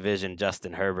in the division,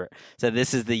 Justin Herbert. So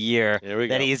this is the year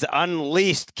that he's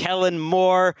unleashed Kellen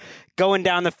Moore going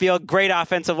down the field. Great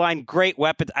offensive line, great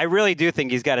weapons. I really do think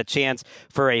he's got a chance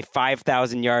for a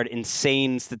 5,000-yard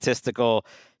insane statistical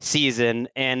season.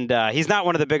 And he's not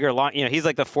one of the bigger he's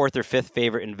like the 4th or 5th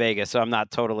favorite in Vegas. So I'm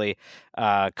not totally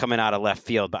coming out of left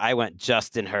field. But I went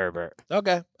Justin Herbert.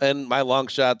 Okay. And my long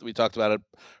shot, we talked about it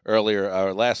earlier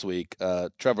or last week.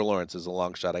 Trevor Lawrence is a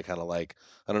long shot I kind of like.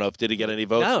 I don't know did he get any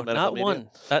votes? No, not one.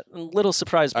 I'm a little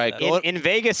surprised by that. In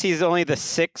Vegas, he's only the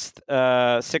 6th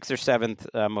or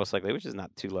 7th most likely, which is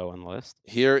not too low on the list.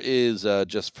 Here is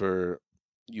just for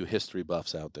you history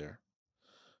buffs out there.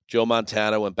 Joe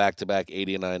Montana went back-to-back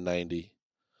 89, 90.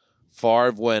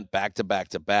 Favre went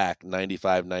back-to-back-to-back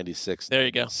 95, 96, there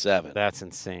you go. 7. That's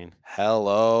insane.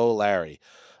 Hello, Larry.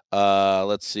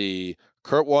 Let's see.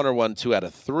 Kurt Warner won 2 out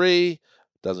of 3.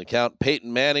 Doesn't count.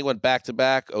 Peyton Manning went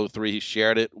back-to-back. 03, he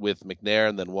shared it with McNair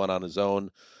and then won on his own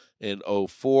in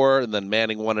 04. And then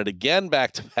Manning won it again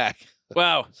back-to-back.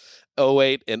 Wow.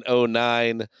 08 and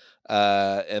 09.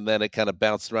 And then it kind of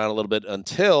bounced around a little bit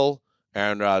until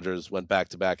Aaron Rodgers went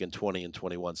back-to-back in 20 and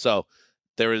 21. So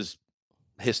there is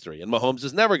history. And Mahomes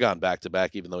has never gone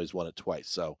back-to-back, even though he's won it twice.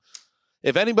 So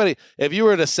if you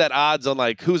were to set odds on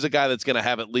like who's a guy that's going to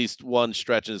have at least one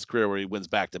stretch in his career where he wins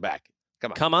back-to-back,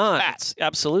 come on. Pat.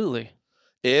 Absolutely.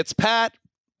 It's Pat.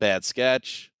 Bad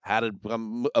sketch. How to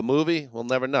become a movie? We'll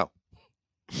never know.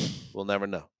 We'll never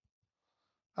know.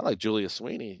 I like Julia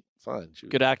Sweeney. Fine.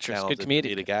 Good actress. Good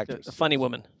comedian. Comedic actress. A funny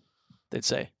woman, they'd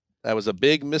say. That was a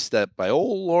big misstep by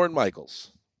old Lorne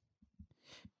Michaels.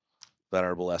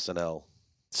 Venerable SNL.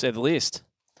 Say the least.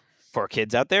 For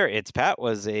kids out there, It's Pat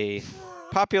was a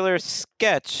popular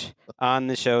sketch on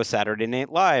the show Saturday Night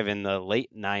Live in the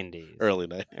late 90s. Early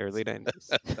 90s. Early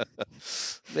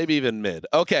 90s. Maybe even mid.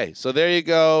 Okay, so there you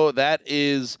go. That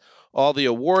is all the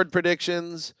award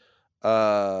predictions.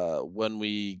 When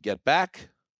we get back,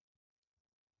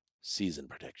 season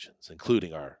predictions,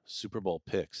 including our Super Bowl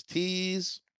picks.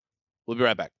 Tease. We'll be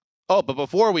right back. Oh, but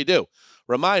before we do,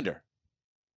 reminder.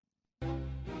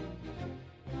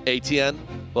 ATN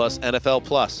plus NFL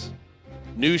Plus.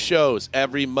 New shows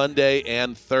every Monday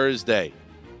and Thursday.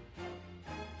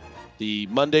 The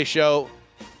Monday show,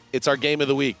 it's our game of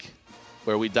the week,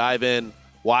 where we dive in,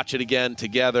 watch it again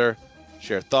together,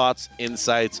 share thoughts,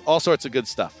 insights, all sorts of good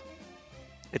stuff.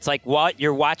 It's like what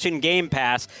you're watching Game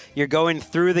Pass. You're going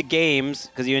through the games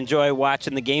because you enjoy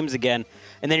watching the games again.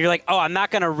 And then you're like, oh, I'm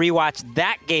not going to rewatch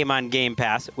that game on Game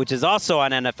Pass, which is also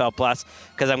on NFL Plus,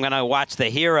 because I'm going to watch the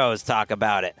heroes talk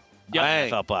about it on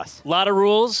NFL Plus. A lot of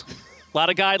rules, a lot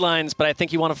of guidelines, but I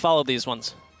think you want to follow these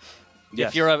ones.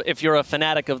 Yes. If you're a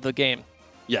fanatic of the game.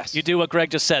 Yes. You do what Greg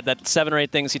just said, that 7 or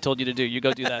 8 things he told you to do. You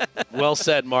go do that. Well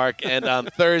said, Mark. And on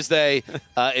Thursday,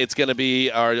 it's going to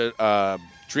be our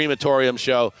Dreamatorium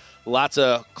show. Lots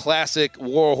of classic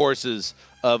war horses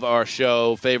of our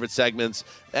show, favorite segments,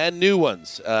 and new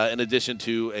ones, in addition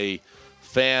to a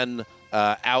fan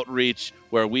outreach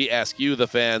where we ask you, the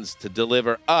fans, to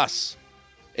deliver us,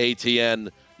 ATN,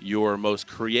 your most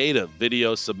creative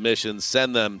video submissions.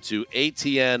 Send them to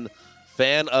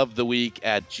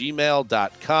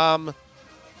atnfanoftheweek@gmail.com.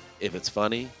 If it's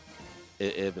funny,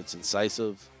 if it's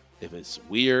incisive, if it's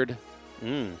weird,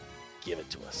 give it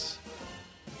to us.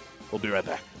 We'll be right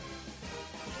back.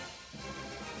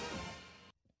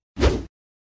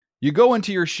 You go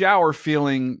into your shower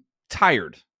feeling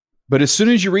tired, but as soon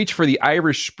as you reach for the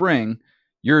Irish Spring,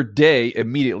 your day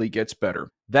immediately gets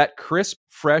better. That crisp,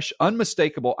 fresh,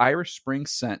 unmistakable Irish Spring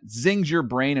scent zings your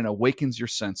brain and awakens your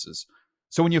senses.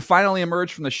 So when you finally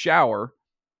emerge from the shower,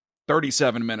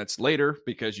 37 minutes later,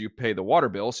 because you pay the water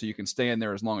bill so you can stay in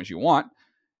there as long as you want,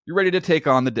 you're ready to take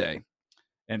on the day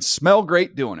and smell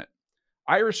great doing it.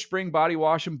 Irish Spring Body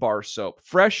Wash and Bar Soap.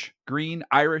 Fresh, green,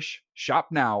 Irish. Shop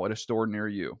now at a store near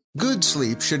you. Good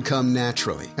sleep should come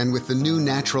naturally, and with the new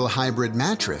Natural Hybrid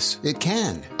mattress, it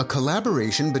can. A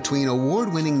collaboration between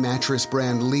award-winning mattress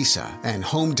brand Lisa and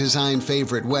home design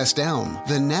favorite West Elm,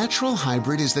 the Natural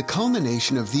Hybrid is the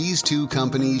culmination of these two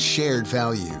companies' shared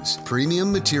values: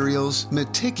 premium materials,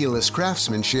 meticulous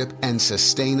craftsmanship, and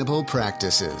sustainable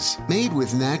practices. Made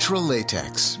with natural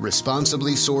latex,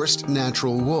 responsibly sourced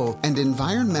natural wool, and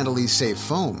environmentally safe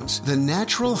foams, the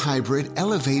Natural Hybrid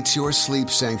elevates your sleep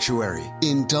sanctuary,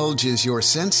 indulges your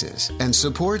senses, and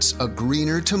supports a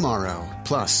greener tomorrow.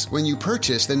 Plus, when you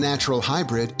purchase the Natural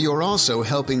Hybrid, you're also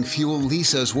helping fuel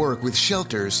Lisa's work with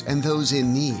shelters and those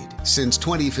in need. Since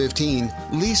 2015,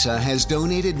 Lisa has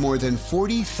donated more than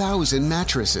 40,000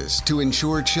 mattresses to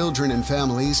ensure children and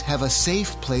families have a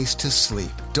safe place to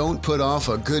sleep. Don't put off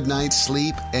a good night's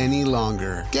sleep any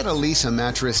longer. Get a Lisa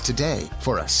mattress today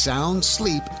for a sound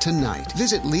sleep tonight.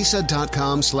 Visit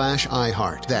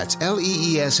lisa.com/iHeart. That's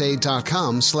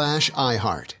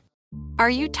LEESA.com/iHeart. Are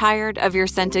you tired of your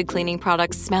scented cleaning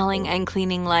products smelling and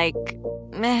cleaning like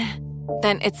meh?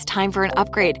 Then it's time for an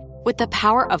upgrade with the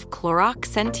power of Clorox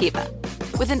Scentiva.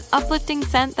 With an uplifting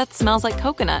scent that smells like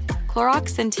coconut,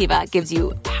 Clorox Scentiva gives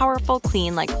you powerful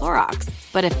clean like Clorox,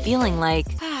 but a feeling like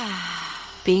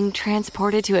being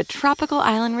transported to a tropical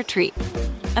island retreat.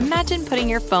 Imagine putting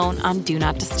your phone on Do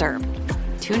Not Disturb,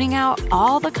 tuning out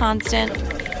all the constant,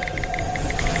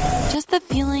 just the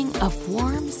feeling of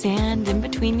warm sand in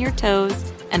between your toes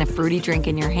and a fruity drink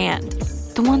in your hand.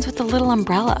 The ones with the little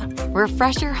umbrella.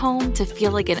 Refresh your home to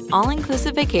feel like an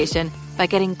all-inclusive vacation by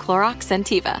getting Clorox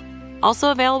Scentiva.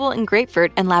 Also available in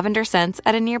grapefruit and lavender scents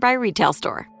at a nearby retail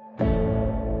store.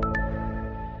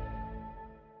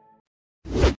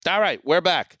 All right, we're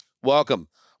back. Welcome,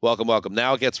 welcome, welcome.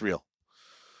 Now it gets real.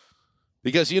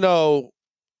 Because, you know,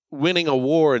 winning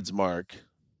awards, Mark,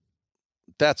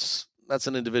 that's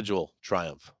an individual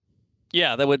triumph.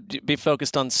 Yeah, that would be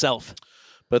focused on self.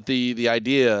 But the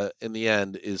idea in the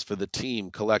end is for the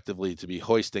team collectively to be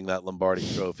hoisting that Lombardi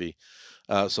trophy.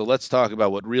 So let's talk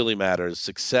about what really matters,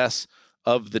 success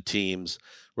of the teams.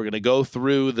 We're going to go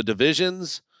through the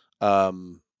divisions, pick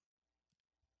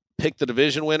the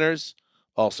division winners,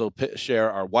 also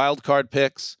share our wild card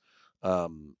picks,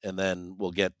 and then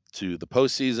we'll get to the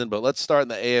postseason. But let's start in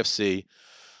the AFC,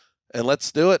 and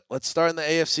let's do it. Let's start in the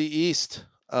AFC East.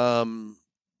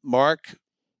 Mark,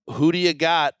 who do you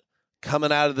got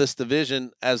coming out of this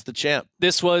division as the champ?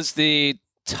 This was the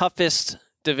toughest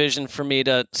division for me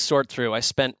to sort through. I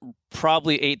spent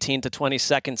probably 18 to 20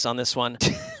 seconds on this one.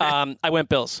 I went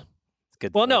Bills.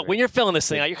 Good well, delivery. no, when you're filling this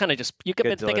thing out, you're kind of just, you've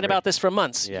been thinking about this for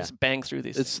months. Yeah. You just bang through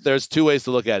these. There's two ways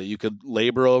to look at it. You could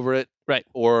labor over it. Right.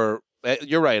 Or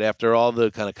you're right. After all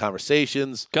the kind of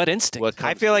conversations, gut instinct.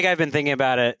 I feel like I've been thinking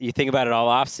about it. You think about it all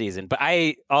off season, but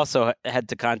I also had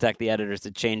to contact the editors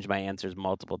to change my answers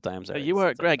multiple times. You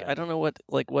are, Greg. I don't know what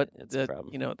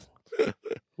you know.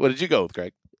 What did you go with,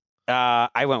 Greg?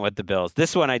 I went with the Bills.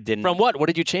 This one I didn't. From what? What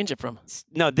did you change it from?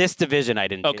 No, this division I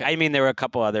didn't. Okay. I mean, there were a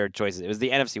couple other choices. It was the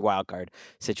NFC wildcard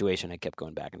situation. I kept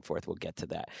going back and forth. We'll get to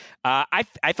that.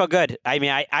 I felt good. I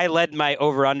mean, I led my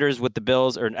over-unders with the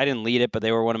Bills, or I didn't lead it, but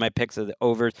they were one of my picks of the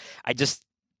overs. I just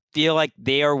feel like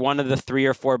they are one of the 3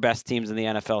 or 4 best teams in the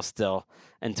NFL still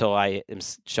until I am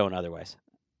shown otherwise.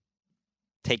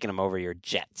 Taking them over your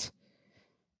Jets.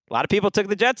 A lot of people took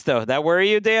the Jets, though. That worry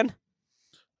you, Dan?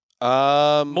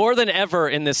 More than ever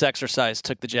in this exercise,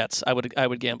 took the Jets. I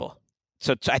would gamble.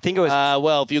 So I think it was.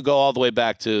 Well, if you go all the way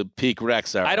back to peak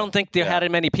Rex era, I don't think they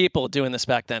had many people doing this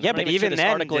back then. Yeah, but even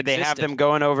then, did they have them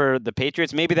going over the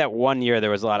Patriots? Maybe that one year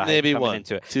there was a lot of hype coming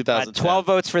into it. 2010. 12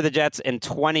 votes for the Jets and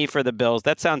 20 for the Bills.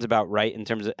 That sounds about right in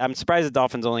terms of. I'm surprised the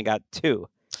Dolphins only got 2.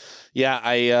 Yeah,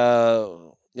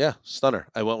 stunner.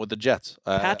 I went with the Jets.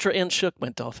 Patra and Shook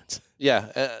went Dolphins.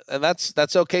 Yeah, and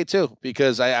that's okay too,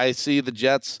 because I see the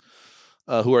Jets,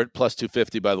 who are at plus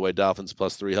 250, by the way, Dolphins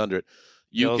plus 300.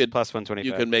 Bills plus 125.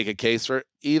 You can make a case for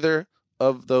either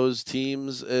of those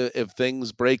teams if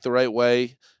things break the right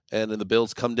way and then the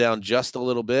Bills come down just a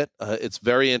little bit. It's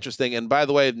very interesting. And by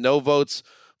the way, no votes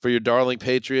for your darling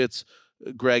Patriots,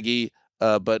 Greggy.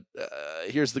 But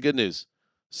here's the good news.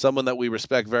 Someone that we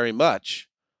respect very much,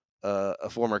 a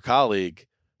former colleague,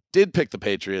 did pick the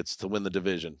Patriots to win the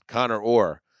division, Connor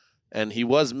Orr. And he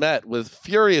was met with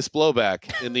furious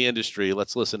blowback in the industry.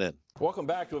 Let's listen in. Welcome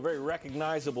back to a very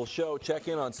recognizable show. Check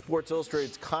in on Sports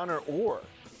Illustrated's Connor Orr,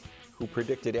 who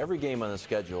predicted every game on the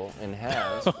schedule and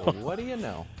has, well, what do you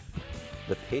know,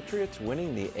 the Patriots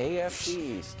winning the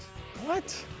AFC East.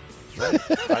 What?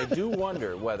 Right. I do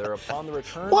wonder whether upon the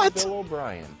return of Bill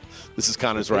O'Brien, this is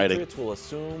Connor's the writing, Patriots will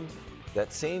assume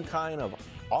that same kind of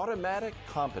automatic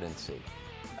competency.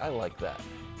 I like that.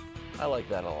 I like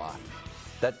that a lot.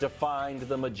 That defined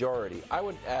the majority. I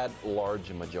would add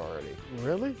large majority.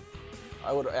 Really?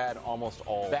 I would add almost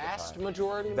all. Vast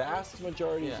majority? Vast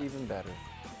majority is even better.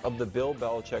 Of the Bill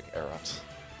Belichick era.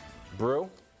 Brew,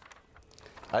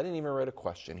 I didn't even write a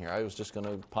question here. I was just going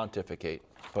to pontificate.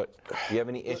 But do you have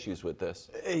any issues with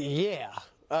this? Yeah.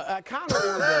 Connor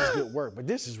Orr does good work, but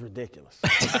this is ridiculous.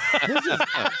 This is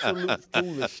absolute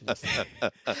foolishness.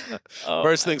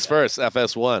 First things first,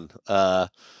 FS1.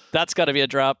 That's got to be a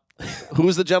drop. Who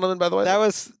was the gentleman, by the way? That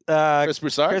was Chris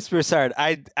Broussard? Chris Broussard.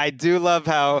 I do love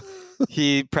how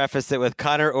he prefaced it with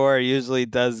Connor Orr usually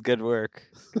does good work.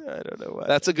 I don't know why.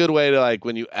 That's a good way to, like,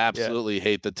 when you absolutely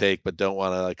hate the take but don't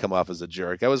want to, like, come off as a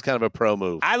jerk. That was kind of a pro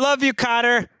move. I love you,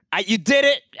 Connor. You did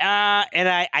it, and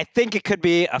I think it could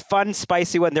be a fun,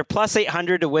 spicy one. They're plus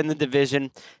 800 to win the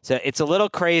division, so it's a little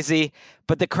crazy.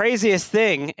 But the craziest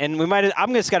thing, and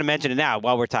I'm just going to mention it now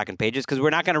while we're talking Pages, because we're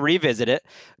not going to revisit it.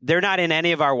 They're not in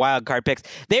any of our wild card picks.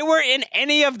 They were in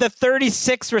any of the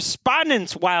 36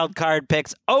 respondents' wild card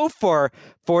picks. 0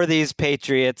 for these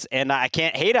Patriots, and I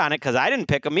can't hate on it because I didn't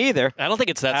pick them either. I don't think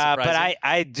it's that surprising. But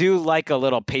I do like a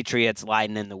little Patriots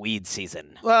lying in the weeds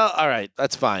season. Well, all right,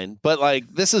 that's fine. But,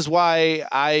 like, this is why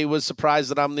I was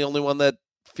surprised that I'm the only one that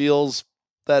feels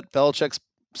that Belichick's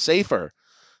safer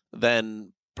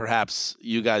than perhaps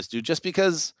you guys do, just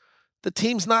because the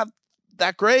team's not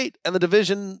that great and the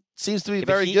division seems to be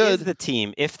very he good. Is the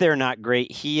team. If they're not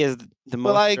great, he is the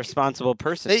most responsible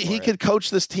person. He could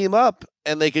coach this team up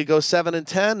and they could go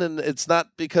 7-10, and it's not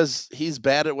because he's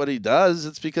bad at what he does.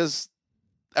 It's because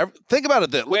think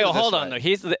about it. Wait, hold on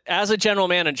though. As a general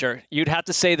manager, you'd have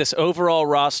to say this overall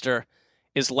roster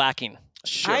is lacking.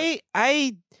 Sure.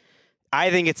 I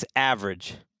think it's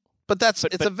average.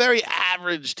 But it's a very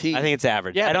average team. I think it's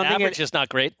average. Yeah, I don't think average is not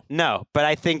great. No, but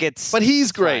I think it's. But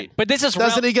he's great. But this is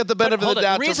doesn't he get the benefit of the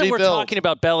doubt? The reason we're talking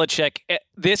about Belichick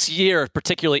this year,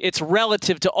 particularly, it's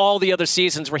relative to all the other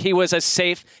seasons where he was as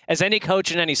safe as any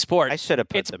coach in any sport. I should have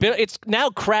put them. It's now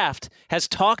Kraft has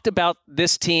talked about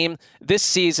this team this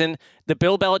season, the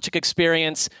Bill Belichick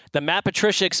experience, the Matt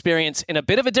Patricia experience, in a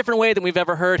bit of a different way than we've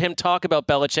ever heard him talk about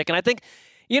Belichick. And I think,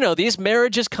 these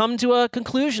marriages come to a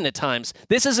conclusion at times.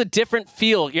 This is a different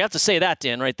feel. You have to say that,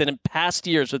 Dan, right, than in past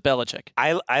years with Belichick.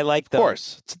 I like them. Of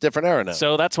course. It's a different era now.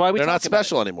 So that's why they're not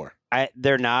special anymore.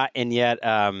 They're not, and yet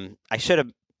I should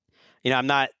have, I'm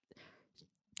not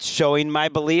showing my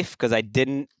belief because I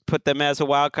didn't put them as a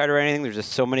wild card or anything. There's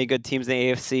just so many good teams in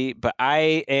the AFC, but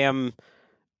I am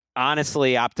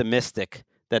honestly optimistic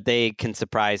that they can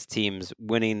surprise teams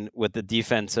winning with the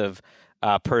defensive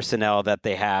personnel that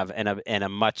they have and a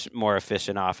much more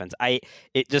efficient offense.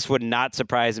 It just would not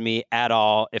surprise me at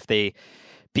all if they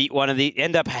beat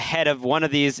end up ahead of one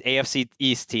of these AFC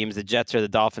East teams, the Jets or the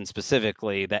Dolphins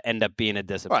specifically, that end up being a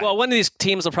disappointment. Well, one of these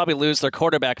teams will probably lose their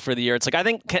quarterback for the year. It's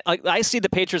I see the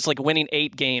Patriots winning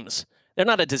 8 games. They're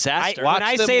not a disaster. When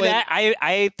I say that,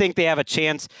 I think they have a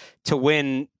chance to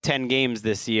win 10 games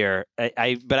this year. But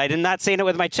I did not say it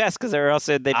with my chest because or else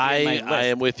they'd be on my list. I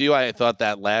am with you. I thought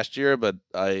that last year, but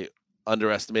I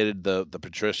underestimated the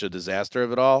Patricia disaster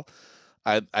of it all.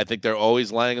 I think they're always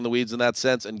lying in the weeds in that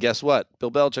sense. And guess what? Bill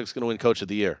Belichick's going to win Coach of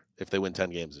the Year if they win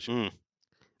 10 games this year.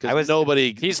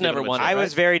 He's never won. I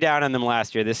was very down on them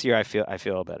last year. This year, I feel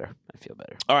better. I feel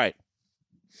better. All right,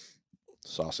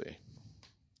 saucy.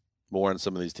 More on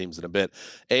some of these teams in a bit.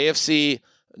 AFC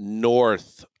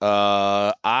North.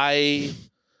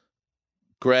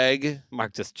 Greg.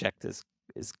 Mark just checked his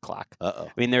clock. Uh-oh.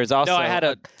 I mean, there's also I had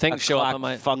a thing show up on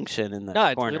my function in the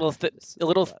corner. A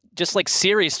little, just like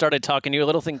Siri started talking to you, a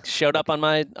little thing showed up on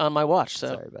my watch.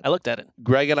 So I looked at it.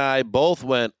 Greg and I both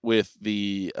went with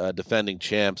the defending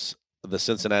champs, the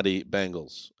Cincinnati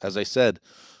Bengals. As I said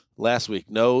last week,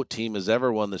 no team has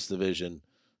ever won this division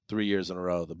 3 years in a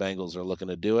row. The Bengals are looking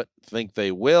to do it. Think they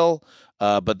will.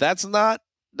 But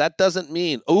that doesn't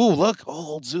mean, old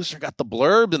Zeuser got the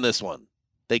blurb in this one.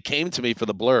 They came to me for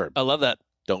the blurb. I love that.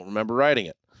 Don't remember writing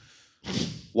it.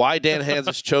 Why Dan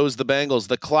Hansis chose the Bengals.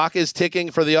 The clock is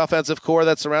ticking for the offensive core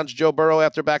that surrounds Joe Burrow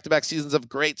after back-to-back seasons of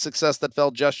great success that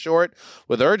fell just short.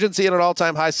 With urgency and an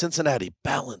all-time high, Cincinnati,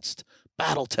 balanced,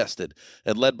 battle-tested,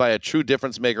 and led by a true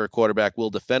difference-maker quarterback, will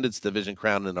defend its division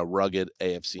crown in a rugged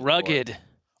AFC. Rugged.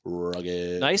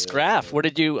 Nice graph. Where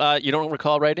did you don't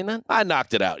recall writing that? I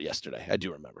knocked it out yesterday. I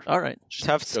do remember. All right.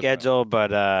 Tough schedule,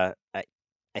 but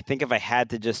I think if I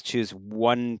had to just choose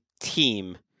one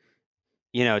team,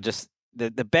 just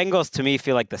the Bengals to me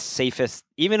feel like the safest,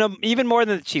 even more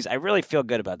than the Chiefs. I really feel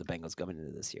good about the Bengals going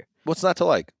into this year. What's not to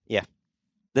like? Yeah.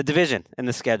 The division and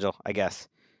the schedule, I guess.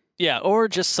 Yeah, or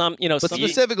just some, But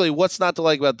specifically, what's not to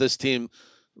like about this team?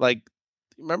 Like,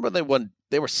 remember they won.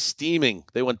 They were steaming.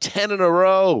 They won 10 in a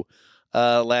row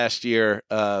last year.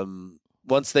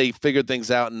 Once they figured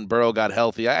things out and Burrow got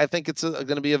healthy, I think it's going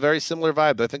to be a very similar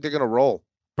vibe. I think they're going to roll.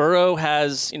 Burrow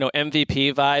has,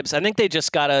 MVP vibes. I think they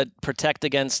just got to protect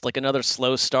against another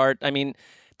slow start. I mean,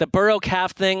 the Burrow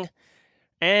calf thing,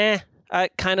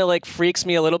 kind of freaks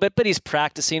me a little bit, but he's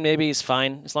practicing. Maybe he's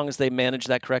fine as long as they manage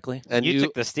that correctly. And you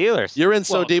took the Steelers. You're in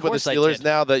so deep with the Steelers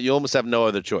now that you almost have no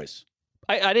other choice.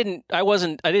 I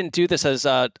didn't do this as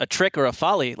a trick or a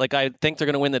folly. I think they're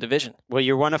going to win the division. Well,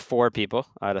 you're one of 4 people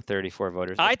out of 34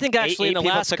 voters. I think actually in the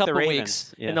last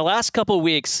couple of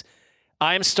weeks,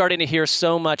 I'm starting to hear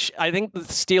so much. I think the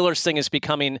Steelers thing is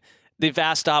becoming the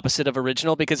vast opposite of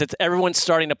original because everyone's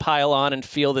starting to pile on and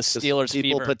feel the Steelers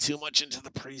people fever. Put too much into the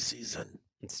preseason.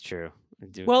 It's true.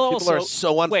 Well, people are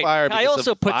so on fire because I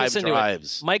also of put 5 this into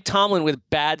drives. it. Mike Tomlin with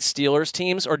bad Steelers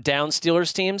teams or down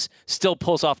Steelers teams still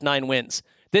pulls off 9 wins.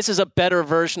 This is a better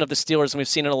version of the Steelers than we've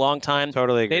seen in a long time.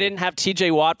 Totally agree. They didn't have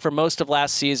TJ Watt for most of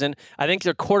last season. I think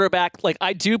their quarterback,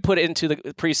 I do put it into the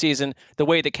preseason the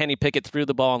way that Kenny Pickett threw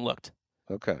the ball and looked.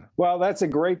 Okay. Well, that's a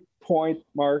great point,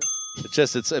 Mark.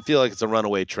 I feel like it's a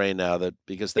runaway train now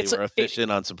because they were efficient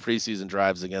on some preseason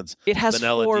drives against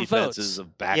vanilla 4 defenses votes.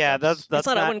 of backups. Yeah, that's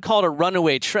not. I wouldn't call it a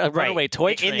runaway toy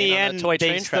train. In the end,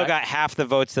 they still got half the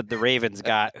votes that the Ravens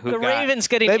got. Ravens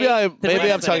getting maybe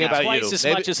I'm talking about twice you. as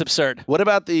much as absurd. What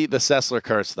about the Sessler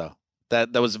curse though?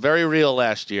 That was very real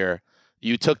last year.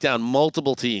 You took down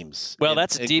multiple teams. Well,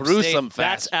 that's deep gruesome state.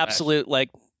 That's absolute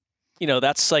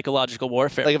that's psychological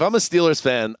warfare. If I'm a Steelers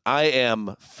fan, I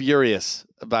am furious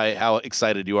by how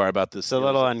excited you are about this. It's a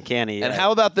little uncanny. And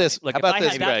how about this? Look, how about if I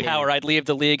this, had that Greg? power, I'd leave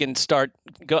the league and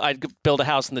I'd build a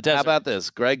house in the desert. How about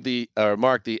this, Greg?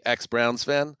 Mark, the ex-Browns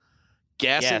fan.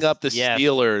 gassing up the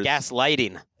Steelers.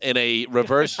 Gaslighting. In a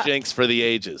reverse jinx for the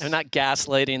ages. I'm not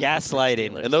gaslighting.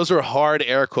 Gaslighting. And those were hard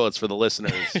air quotes for the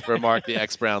listeners, for Mark, the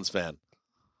ex-Browns fan.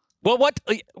 Well, what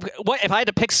if I had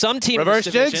to pick some team Reverse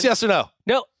in this division, jinx, yes or no?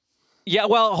 No. Yeah,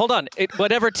 well, hold on.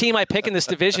 Whatever team I pick in this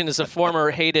division is a former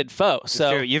hated foe.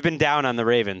 So you've been down on the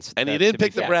Ravens. And you didn't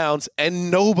pick the Browns, and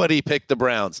nobody picked the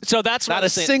Browns. So that's what not I'm a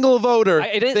saying. single voter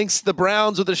thinks the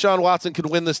Browns with Deshaun Watson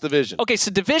could win this division. Okay, so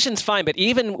division's fine, but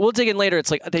even we'll dig in later. It's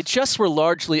like they just were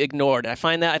largely ignored. I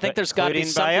find that. I think there's got to be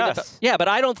something. By us. Yeah, but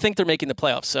I don't think they're making the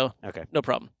playoffs. So no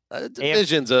problem.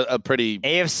 Division's a pretty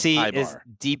AFC high is bar.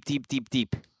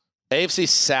 deep. AFC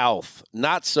South,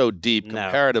 not so deep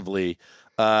comparatively,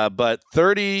 but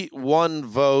 31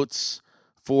 votes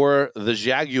for the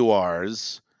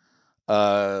Jaguars.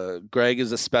 Greg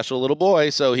is a special little boy,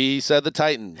 so he said the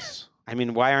Titans. I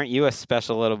mean, why aren't you a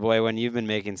special little boy when you've been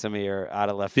making some of your out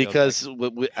of left field? Because,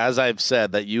 as I've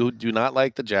said, that you do not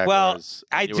like the Jaguars.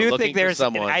 Well, I do think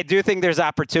there's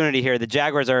opportunity here. The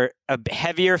Jaguars are a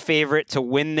heavier favorite to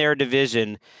win their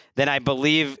division than I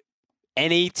believe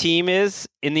any team is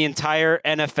in the entire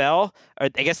NFL. Or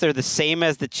I guess they're the same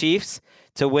as the Chiefs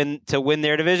to win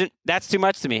their division. That's too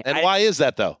much to me. And why is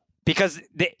that, though? Because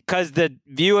the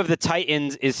view of the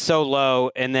Titans is so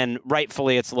low, and then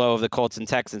rightfully it's low of the Colts and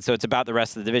Texans, so it's about the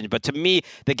rest of the division. But to me,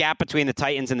 the gap between the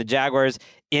Titans and the Jaguars,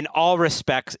 in all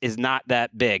respects, is not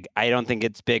that big. I don't think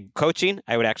it's big coaching.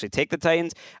 I would actually take the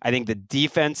Titans. I think the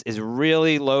defense is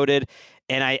really loaded,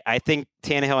 and I think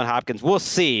Tannehill and Hopkins, we'll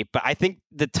see, but I think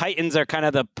the Titans are kind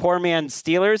of the poor man's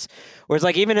Steelers, whereas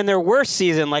like even in their worst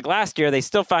season, like last year, they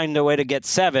still find a way to get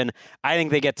 7. I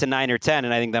think they get to 9 or 10,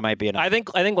 and I think that might be enough. I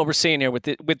think what we're seeing here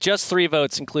with just 3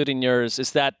 votes, including yours,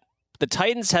 is that the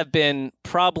Titans have been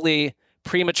probably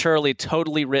prematurely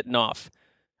totally written off.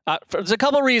 There's a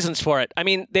couple reasons for it. I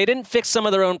mean, they didn't fix some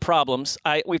of their own problems.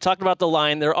 We talked about the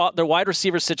line. Their wide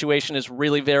receiver situation is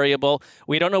really variable.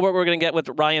 We don't know what we're going to get with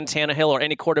Ryan Tannehill or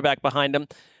any quarterback behind him.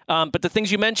 But the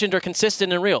things you mentioned are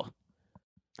consistent and real.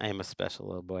 I am a special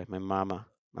little boy. My mom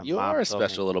are a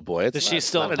special little boy. Does she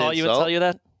still call you and tell you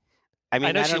that? I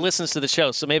know she listens to the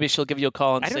show, so maybe she'll give you a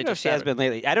call and say. I don't know if she has been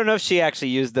lately. I don't know if she actually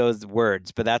used those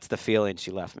words, but that's the feeling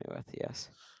she left me with. Yes.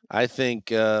 I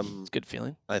think it's a good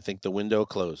feeling. I think the window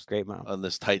closed. Great mom on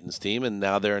this Titans team, and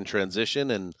now they're in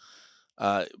transition. And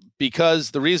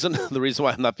because the reason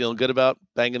why I'm not feeling good about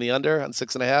banging the under on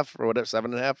 6.5 or whatever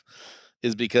 7.5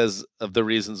 is because of the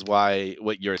reasons why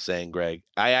what you're saying, Greg.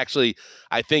 I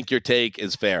think your take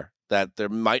is fair that there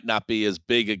might not be as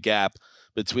big a gap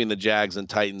between the Jags and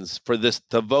Titans for this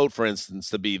to vote, for instance,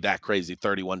 to be that crazy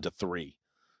 31-3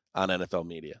 on NFL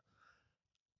media.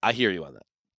 I hear you on that.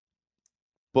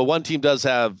 But one team does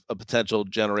have a potential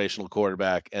generational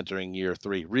quarterback entering year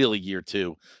 3, really year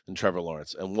 2, in Trevor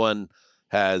Lawrence. And one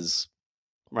has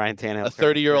Ryan Tannehill, a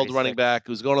 30-year-old running back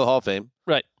who's going to the Hall of Fame.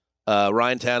 Right.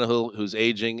 Ryan Tannehill, who's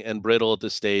aging and brittle at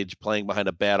this stage, playing behind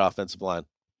a bad offensive line.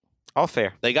 All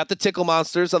fair. They got the tickle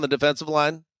monsters on the defensive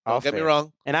line. Don't get me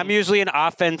wrong. And I'm usually an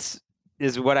offense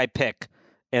is what I pick,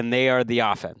 and they are the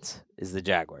offense, is the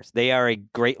Jaguars. They are a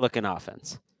great-looking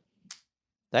offense.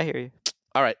 I hear you.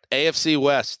 All right, AFC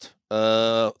West,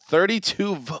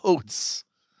 32 votes.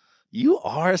 You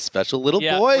are a special little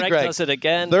boy, Greg. Greg does it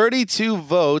again. 32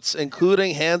 votes,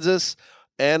 including Hansis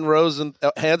and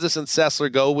Hansis and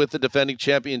Sessler go with the defending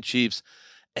champion Chiefs,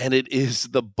 and it is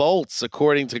the Bolts,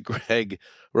 according to Greg.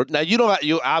 Now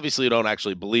you obviously don't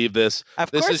actually believe this.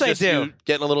 Of this course is just I do. You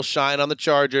getting a little shine on the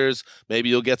Chargers. Maybe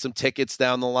you'll get some tickets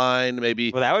down the line.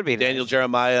 Maybe that would be Daniel nice.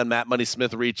 Jeremiah and Matt Money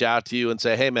Smith reach out to you and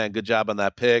say, "Hey man, good job on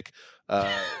that pick.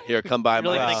 Here, come by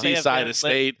my seaside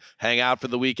estate, hang out for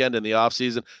the weekend in the off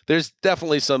season." There's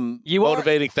definitely some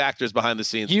motivating factors behind the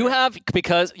scenes.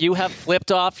 Because you have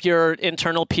flipped off your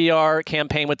internal PR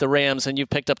campaign with the Rams and you've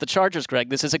picked up the Chargers, Greg.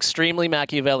 This is extremely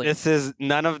Machiavellian.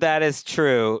 None of that is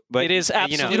true. But it is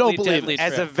absolutely you don't believe it.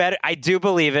 As a vet, I do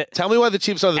believe it. Tell me why the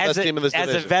Chiefs are the best team in this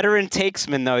division. As a veteran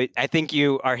takesman, though, I think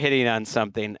you are hitting on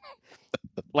something.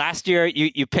 Last year,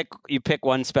 you pick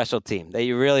one special team that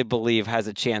you really believe has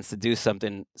a chance to do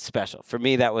something special. For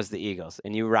me, that was the Eagles,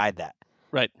 and you ride that.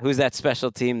 Right. Who's that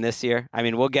special team this year? I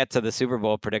mean, we'll get to the Super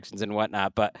Bowl predictions and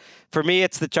whatnot, but for me,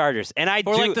 it's the Chargers. And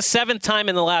For like the 7th time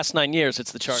in the last 9 years,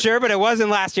 it's the Chargers. Sure, but it wasn't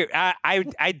last year.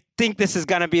 I think this is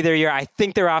going to be their year. I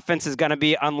think their offense is going to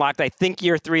be unlocked. I think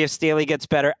year 3 if Staley gets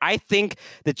better. I think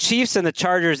the Chiefs and the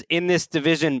Chargers in this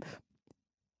division,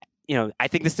 I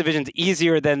think this division's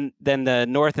easier than the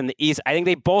North and the East. I think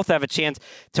they both have a chance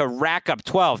to rack up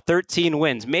 12, 13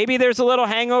 wins. Maybe there's a little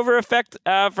hangover effect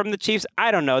from the Chiefs.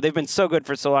 I don't know. They've been so good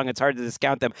for so long, it's hard to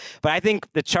discount them. But I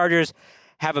think the Chargers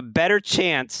have a better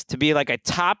chance to be like a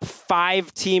top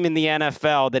 5 team in the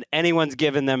NFL than anyone's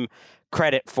given them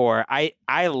credit for. I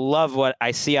love what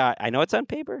I see. I know it's on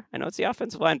paper. I know it's the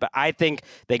offensive line, but I think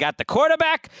they got the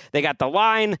quarterback. They got the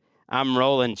line. I'm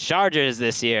rolling Chargers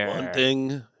this year. One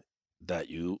thing that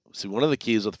you see, one of the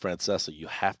keys with Francesa, you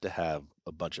have to have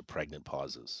a bunch of pregnant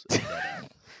pauses.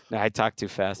 No, I talk too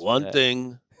fast. One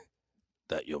thing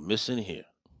that you're missing here.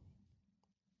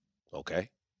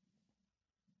 Okay?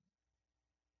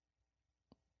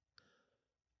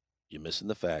 You're missing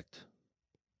the fact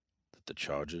that the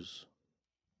Chargers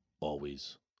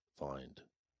always find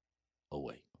a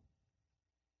way.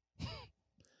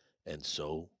 And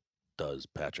so does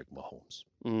Patrick Mahomes.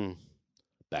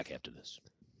 Back after this.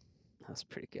 That's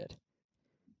pretty good.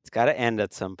 It's got to end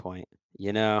at some point,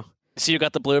 you know. So you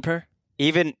got the blooper?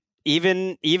 Even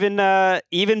Belichick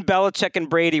and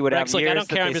Brady would have like, years I don't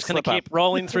care. that I'm they just going to slip keep up.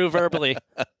 rolling through verbally.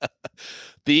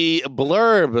 The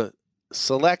blurb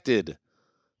selected.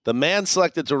 The man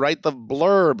selected to write the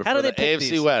blurb How for do they the pick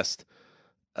AFC these? West.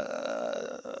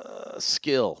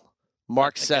 Skill.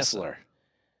 Mark I guess Sessler.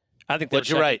 I think they're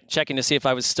What'd you write? checking to see if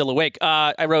I was still awake.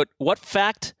 I wrote, what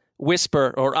fact,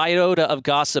 whisper, or iota of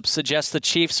gossip suggests the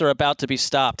Chiefs are about to be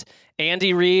stopped?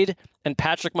 Andy Reid and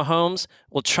Patrick Mahomes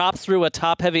will chop through a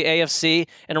top-heavy AFC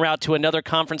and route to another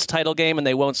conference title game, and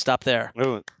they won't stop there.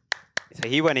 Ooh. So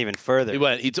he went even further. He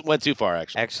went too far,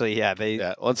 actually. Actually,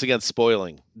 yeah. Once again,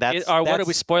 spoiling. What are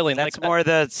we spoiling? That's more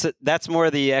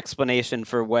the explanation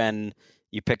for when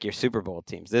you pick your Super Bowl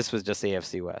teams. This was just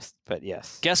AFC West, but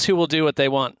yes. Guess who will do what they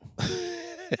want?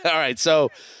 All right, so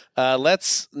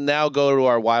let's now go to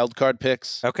our wild card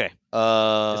picks. Okay.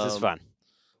 This is fun.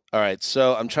 All right,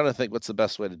 so I'm trying to think what's the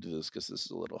best way to do this because this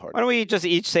is a little hard. Why don't we just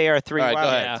each say our 3 All right, wild go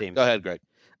card ahead. teams? Go ahead, Greg.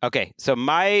 Okay, so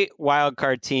my wild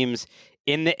card teams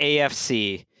in the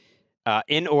AFC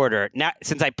in order. Now,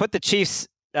 since I put the Chiefs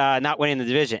not winning the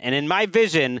division, and in my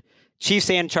vision, Chiefs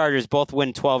and Chargers both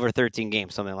win 12 or 13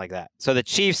 games, something like that. So the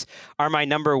Chiefs are my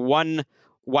number 1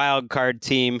 wild card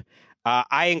team.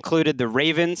 I included the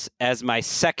Ravens as my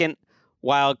second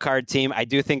wild card team. I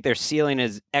do think their ceiling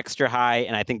is extra high,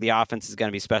 and I think the offense is going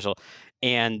to be special.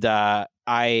 And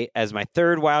I, as my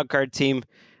third wild card team,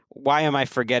 why am I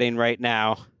forgetting right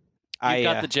now? You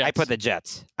got the Jets. I put the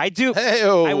Jets. I do.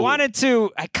 Hey-o. I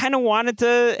kind of wanted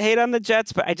to hate on the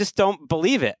Jets, but I just don't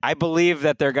believe it. I believe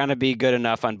that they're going to be good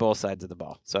enough on both sides of the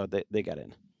ball. So they got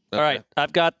in. All right.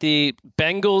 I've got the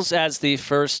Bengals as the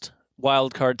first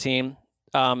wild card team.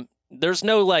 There's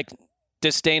no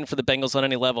disdain for the Bengals on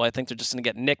any level. I think they're just going to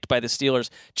get nicked by the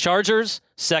Steelers. Chargers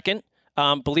second.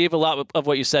 Believe a lot of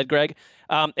what you said, Greg.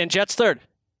 And Jets third.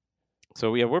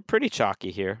 So yeah, we're pretty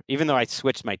chalky here. Even though I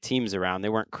switched my teams around, they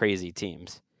weren't crazy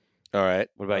teams. All right.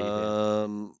 What about you,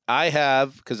 Dan? I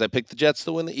have, because I picked the Jets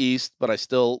to win the East, but I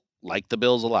still like the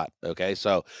Bills a lot. Okay,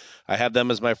 so I have them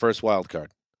as my first wild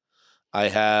card. I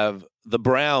have the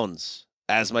Browns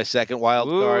as my second wild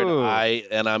card.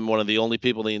 I'm one of the only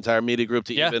people in the entire media group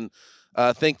to even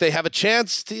think they have a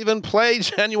chance to even play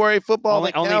January football.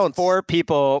 Only 4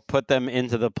 people put them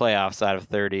into the playoffs out of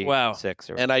 36. Wow.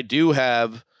 And I do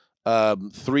have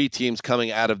 3 teams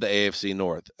coming out of the AFC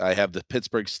North. I have the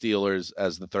Pittsburgh Steelers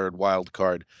as the third wild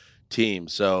card team.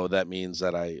 So that means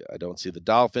that I don't see the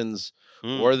Dolphins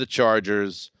or the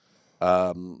Chargers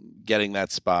getting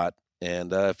that spot.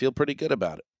 And I feel pretty good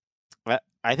about it.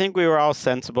 I think we were all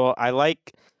sensible. I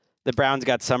like the Browns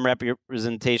got some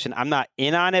representation. I'm not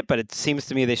in on it, but it seems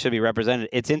to me they should be represented.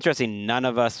 It's interesting. None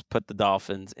of us put the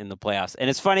Dolphins in the playoffs.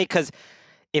 And it's funny because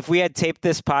if we had taped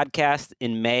this podcast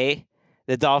in May,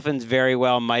 the Dolphins very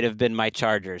well might have been my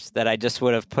Chargers, that I just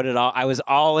would have put it all. I was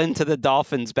all into the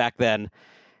Dolphins back then.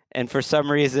 And for some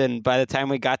reason, by the time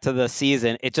we got to the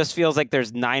season, it just feels like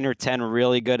there's 9 or 10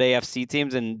 really good AFC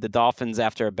teams, and the Dolphins,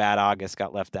 after a bad August,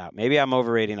 got left out. Maybe I'm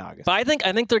overrating August. But I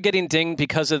think they're getting dinged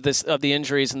because of the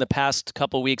injuries in the past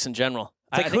couple weeks in general.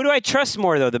 Who do I trust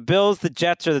more, though? The Bills, the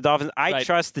Jets, or the Dolphins? I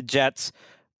trust the Jets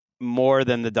more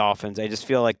than the Dolphins. I just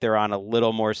feel like they're on a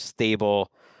little more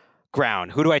stable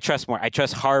ground. Who do I trust more? I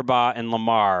trust Harbaugh and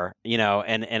Lamar,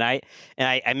 and I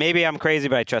maybe I'm crazy,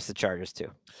 but I trust the Chargers too.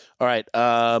 All right.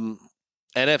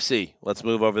 NFC. Let's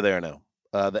move over there now.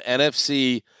 The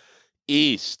NFC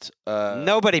East.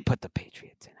 Nobody put the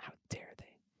Patriots in. How dare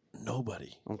they?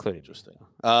 Nobody. Including interesting.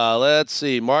 Let's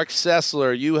see. Mark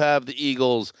Sessler, you have the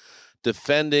Eagles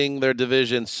defending their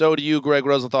division. So do you, Greg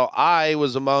Rosenthal. I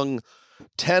was among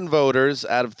 10 voters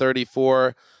out of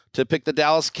 34 to pick the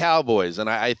Dallas Cowboys. And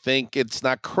I think it's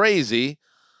not crazy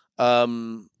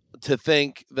to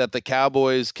think that the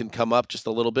Cowboys can come up just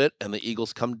a little bit and the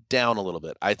Eagles come down a little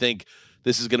bit. I think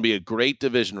this is going to be a great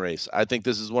division race. I think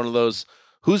this is one of those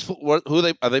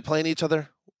Are they playing each other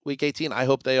week 18? I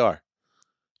hope they are.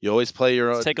 You always play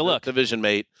your Let's take a look. division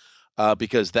mate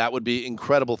because that would be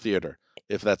incredible theater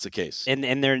if that's the case.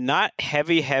 And they're not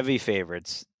heavy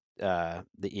favorites, the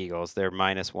Eagles. They're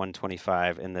minus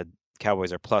 125, and the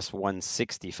Cowboys are plus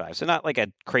 165. So not like a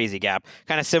crazy gap.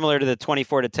 Kind of similar to the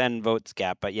 24-10 votes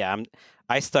gap. But yeah,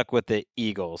 I stuck with the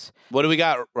Eagles. What do we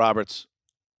got, Roberts?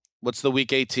 What's the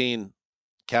week 18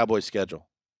 Cowboys schedule?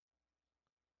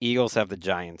 Eagles have the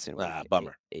Giants in week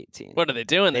bummer. 18. What are they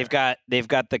doing? They've got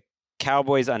the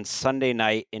Cowboys on Sunday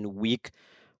night in week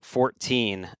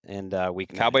 14 and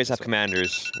week 9. Cowboys have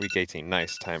Commanders week 18.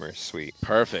 Nice timers, sweet.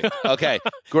 Perfect. Okay,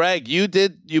 Greg, you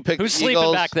picked Who's the sleeping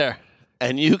Eagles, back there?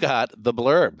 and you got the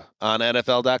blurb on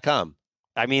NFL.com.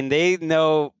 I mean, they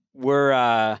know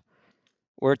we're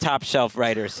top shelf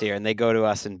writers here, and they go to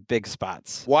us in big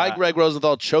spots. Why Greg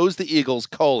Rosenthal chose the Eagles,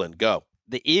 go.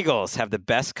 The Eagles have the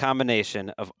best combination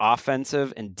of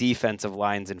offensive and defensive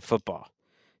lines in football.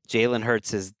 Jalen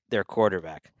Hurts is their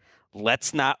quarterback.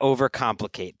 Let's not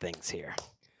overcomplicate things here.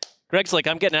 Greg's like,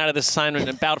 I'm getting out of this assignment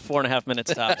in about 4.5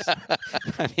 minutes tops.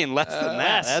 I mean, less than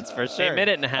that. That's for sure. A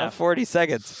minute and a half. 40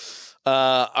 seconds.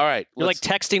 All right. You're like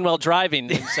texting while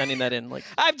driving and sending that in. Like,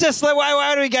 I'm just like,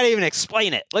 why do we got to even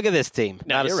explain it? Look at this team.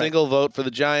 Not a single vote for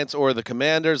the Giants or the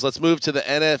Commanders. Let's move to the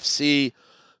NFC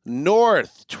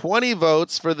North. 20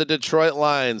 votes for the Detroit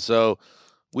Lions. So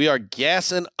we are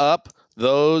gassing up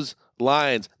those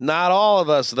Lions. Not all of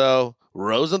us, though.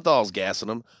 Rosenthal's gassing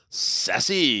them.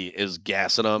 Sassy is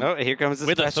gassing them. Oh, here comes the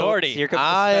with special, authority. Here comes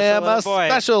I am a boy.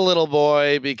 special little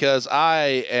boy because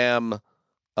I am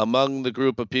among the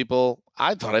group of people.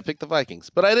 I thought I picked the Vikings,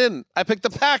 but I didn't. I picked the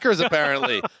Packers,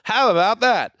 apparently. How about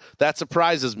that? That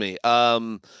surprises me.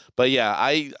 But yeah,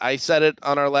 I said it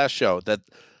on our last show that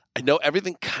I know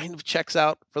everything kind of checks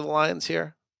out for the Lions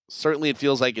here. Certainly it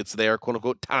feels like it's their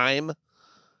quote-unquote time.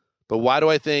 But why do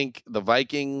I think the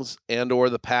Vikings and or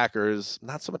the Packers,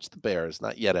 not so much the Bears,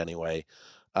 not yet anyway,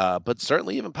 but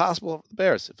certainly even possible the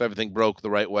Bears, if everything broke the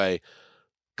right way,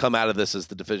 come out of this as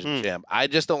the division champ? I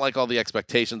just don't like all the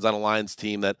expectations on a Lions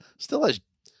team that still has,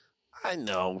 I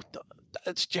know,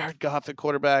 it's Jared Goff at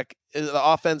quarterback. The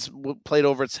offense played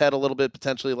over its head a little bit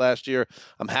potentially last year.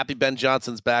 I'm happy Ben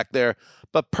Johnson's back there.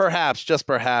 But perhaps, just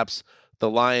perhaps, the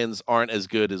Lions aren't as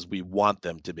good as we want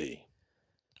them to be.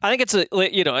 I think it's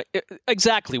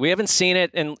exactly. We haven't seen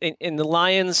it, and the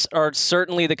Lions are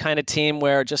certainly the kind of team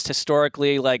where just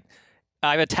historically, like,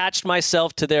 I've attached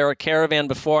myself to their caravan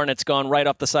before, and it's gone right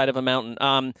off the side of a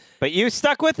mountain. But you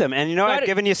stuck with them, and you know I've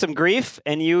given you some grief,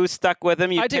 and you stuck with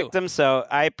them. You picked them, so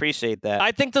I appreciate that.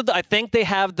 I think they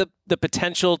have the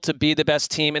potential to be the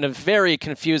best team in a very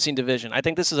confusing division. I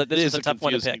think this is a tough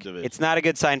one to pick. Division. It's not a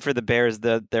good sign for the Bears.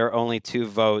 Their only 2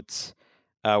 votes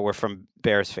were from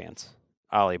Bears fans.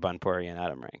 Ali Bunpuri and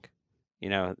Adam Rank.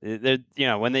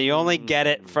 When they only get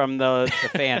it from the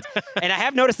fans. And I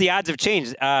have noticed the odds have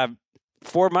changed.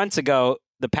 4 months ago,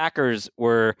 the Packers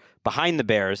were behind the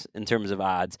Bears in terms of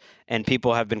odds, and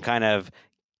people have been kind of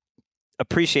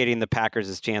appreciating the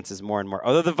Packers' chances more and more.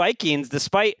 Although the Vikings,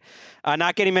 despite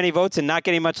not getting many votes and not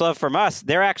getting much love from us,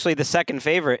 they're actually the second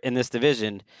favorite in this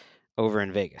division over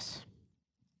in Vegas.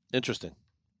 Interesting.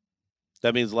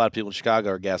 That means a lot of people in Chicago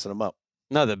are gassing them up.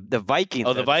 No, the Vikings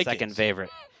are the second favorite.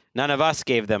 None of us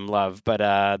gave them love, but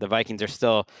the Vikings are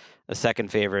still the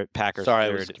second favorite. Packers. Sorry,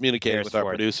 third, I was communicating Bears with our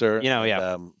fourth. producer.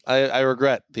 Yeah. I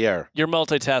regret the error. You're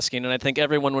multitasking, and I think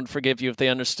everyone would forgive you if they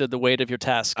understood the weight of your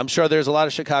task. I'm sure there's a lot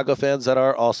of Chicago fans that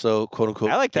are also, quote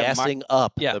unquote, I like that. gassing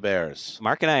up the Bears.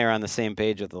 Mark and I are on the same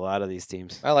page with a lot of these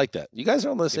teams. I like that. You guys are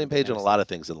on the same page on a lot of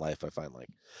things in life, I find like.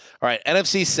 All right,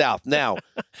 NFC South. Now,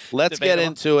 let's get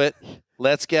into it.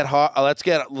 Let's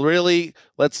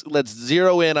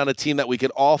zero in on a team that we could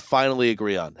all finally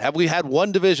agree on. Have we had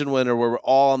one division winner where we're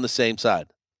all on the same side?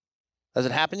 Has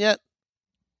it happened yet?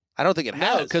 I don't think it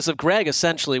has. No, because of Greg,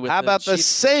 essentially. How about the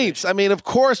Saints? I mean, of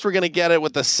course we're going to get it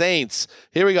with the Saints.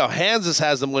 Here we go. Hanses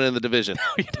has them winning the division.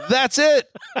 That's it.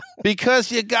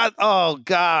 Because you got, oh,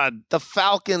 God, the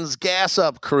Falcons gas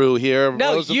up crew here.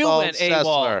 No, Rosenthal, you went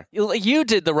AWOL. You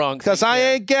did the wrong thing. Because I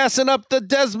ain't gassing up the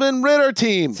Desmond Ridder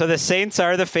team. So the Saints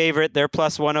are the favorite. They're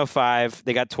plus 105.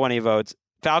 They got 20 votes.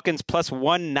 Falcons plus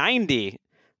 190. A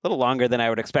little longer than I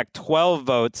would expect. 12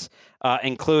 votes,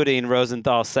 including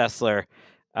Rosenthal, Sessler.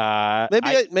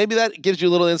 Maybe that gives you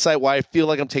a little insight why I feel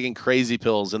like I'm taking crazy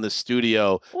pills in the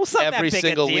studio every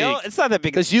single week. It's not that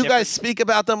big because you guys speak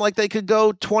about them like they could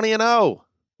go 20-0. No,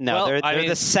 well, they're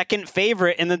the second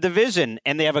favorite in the division,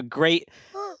 and they have a great.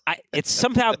 It's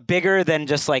somehow bigger than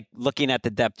just like looking at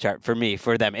the depth chart for me.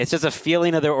 For them, it's just a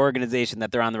feeling of their organization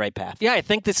that they're on the right path. Yeah, I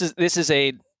think this is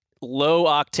a low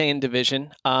octane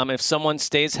division. If someone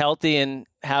stays healthy and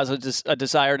has a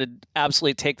desire to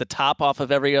absolutely take the top off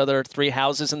of every other three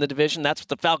houses in the division, that's what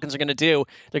the Falcons are going to do.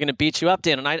 They're going to beat you up,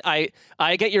 Dan. And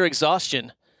I get your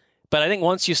exhaustion, but I think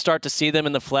once you start to see them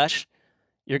in the flesh,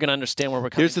 you're going to understand where we're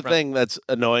coming from. Here's the thing that's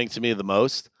annoying to me the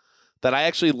most, that I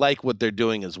actually like what they're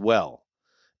doing as well.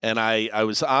 And I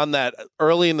was on that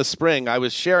early in the spring. I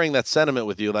was sharing that sentiment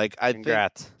with you. Like, I think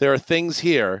there are things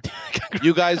here.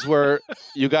 You guys were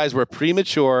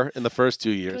premature in the first 2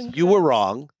 years. You were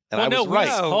wrong, and I was right.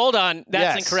 Hold on,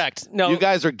 that's incorrect. No, you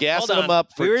guys are gassing them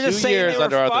up for 2 years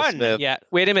under Arthur Smith. Yeah,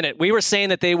 wait a minute. We were saying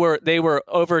that they were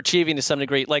overachieving to some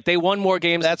degree. Like they won more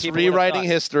games. That's than people rewriting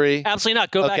history. Absolutely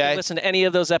not. Go back and listen to any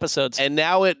of those episodes. And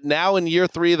now in year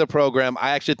 3 of the program,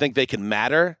 I actually think they can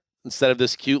matter. Instead of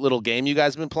this cute little game you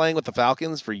guys have been playing with the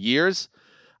Falcons for years,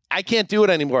 I can't do it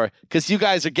anymore because you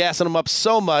guys are gassing them up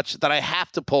so much that I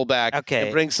have to pull back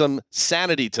and bring some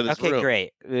sanity to this room. Okay,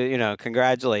 great.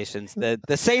 Congratulations.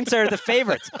 The Saints are the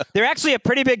favorites. They're actually a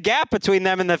pretty big gap between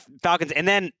them and the Falcons, and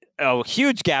then a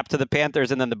huge gap to the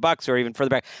Panthers and then the Bucs, or even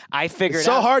further back. I figured it's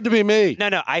so hard to be me.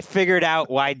 No, I figured out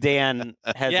why Dan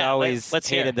has always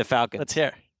hated the Falcons. Let's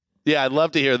hear. Yeah, I'd love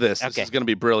to hear this. This is going to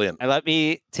be brilliant. And let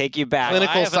me take you back.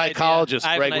 Clinical psychologist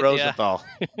Greg Rosenthal.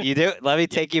 You do? Let me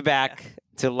take you back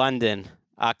to London,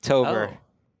 October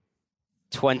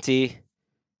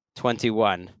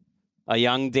 2021. A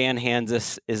young Dan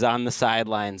Hanzus is on the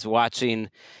sidelines watching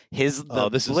his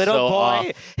little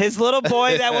boy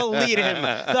that will lead him,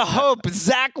 the hope,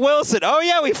 Zach Wilson. Oh,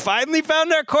 yeah, we finally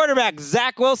found our quarterback,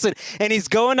 Zach Wilson. And he's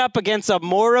going up against a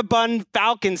moribund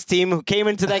Falcons team who came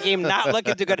into that game not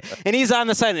looking too good. And he's on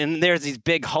the side, and there's these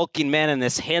big hulking men and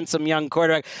this handsome young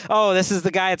quarterback. Oh, this is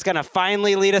the guy that's going to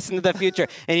finally lead us into the future.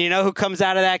 And you know who comes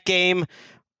out of that game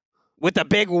with a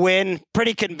big win,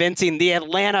 pretty convincing, the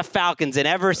Atlanta Falcons, and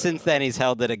ever since then, he's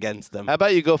held it against them. How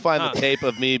about you go find the tape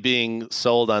of me being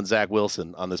sold on Zach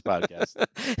Wilson on this podcast?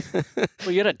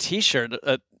 Well, you had a T-shirt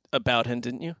about him,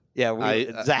 didn't you?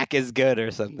 Yeah, Zach is good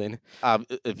or something.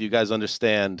 If you guys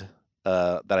understand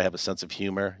that I have a sense of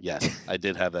humor, yes, I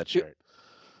did have that shirt.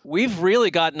 We've really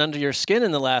gotten under your skin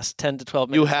in the last 10 to 12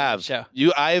 minutes. You have.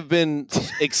 I have been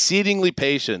exceedingly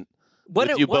patient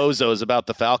with you bozos about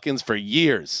the Falcons for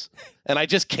years, and I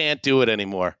just can't do it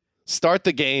anymore. Start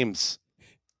the games.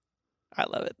 I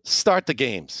love it. Start the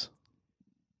games.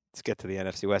 Let's get to the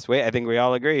NFC West. Wait, I think we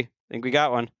all agree. I think we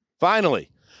got one. Finally,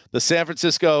 the San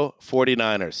Francisco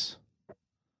 49ers.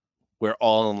 We're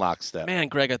all in lockstep. Man,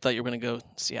 Greg, I thought you were going to go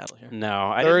Seattle here. No,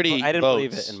 I didn't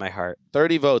believe it in my heart.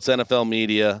 30 votes, NFL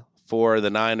media, for the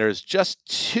Niners.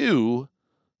 Just 4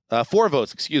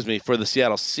 votes, for the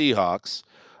Seattle Seahawks.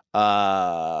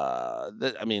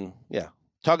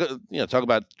 Talk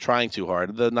about trying too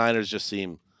hard. The Niners just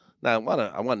seem. Now,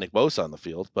 I want Nick Bosa on the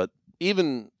field, but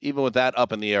even with that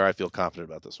up in the air, I feel confident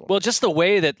about this one. Well, just the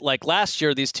way that, like last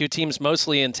year, these two teams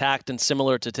mostly intact and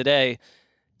similar to today,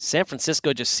 San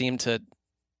Francisco just seemed to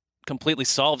completely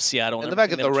solve Seattle. And the fact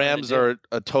that the Rams are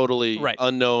a totally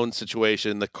unknown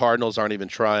situation, the Cardinals aren't even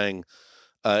trying.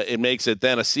 It makes it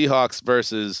then a Seahawks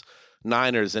versus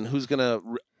Niners, and who's gonna?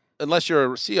 Unless you're a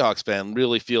Seahawks fan,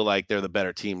 really feel like they're the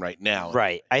better team right now.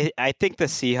 Right. I think the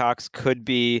Seahawks could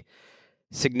be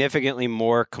significantly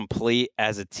more complete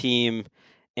as a team,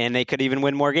 and they could even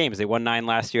win more games. They won 9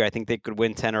 last year. I think they could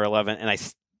win 10 or 11, and I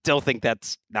still think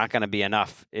that's not going to be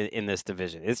enough in this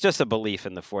division. It's just a belief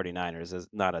in the 49ers. It's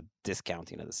not a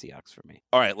discounting of the Seahawks for me.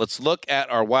 All right, let's look at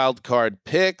our wild card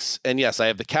picks. And yes, I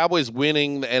have the Cowboys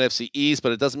winning the NFC East,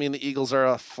 but it doesn't mean the Eagles are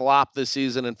a flop this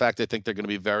season. In fact, I think they're going to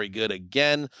be very good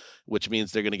again, which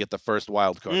means they're going to get the first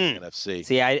wild card in the NFC.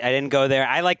 See, I didn't go there.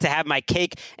 I like to have my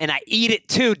cake, and I eat it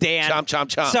too, Dan. Chomp,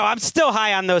 chomp, chomp. So I'm still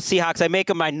high on those Seahawks. I make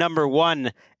them my number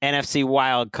 1 NFC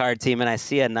wild card team, and I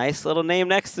see a nice little name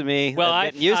next to me. Well, I'm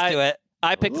getting used to it.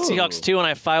 I picked the Seahawks too, and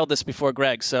I filed this before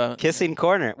Greg. So Kissing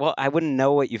Corner. Well, I wouldn't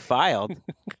know what you filed.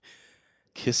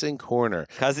 Kissing Corner.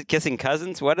 Kissing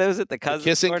Cousins? What is it? The Cousins?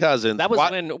 Kissing Corner? Cousins. That was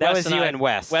when that was you and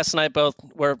Wes. Wes and I both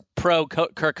were pro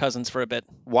Kirk Cousins for a bit.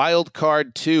 Wild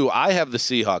card 2. I have the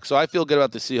Seahawks, so I feel good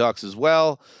about the Seahawks as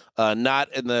well.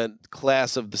 Not in the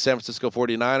class of the San Francisco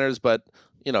 49ers, but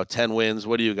 10 wins.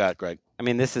 What do you got, Greg? I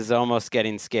mean, this is almost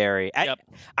getting scary.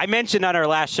 I mentioned on our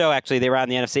last show, actually, they were on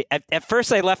the NFC. At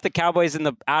first, I left the Cowboys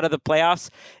out of the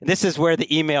playoffs. This is where the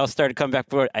emails started coming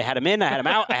back forward. I had them in, I had them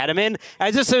out, I had them in.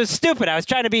 It was stupid. I was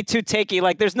trying to be too takey.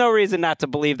 Like, there's no reason not to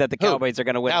believe that the Cowboys are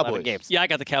going to win 11 games. Yeah, I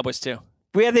got the Cowboys, too.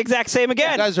 We had the exact same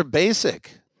again. You guys are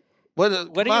basic. What do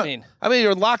you mean? I mean,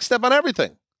 you're lockstep on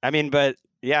everything. I mean, but,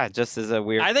 yeah, just as a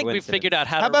weird I think we coincidence. figured out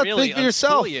how to about really think for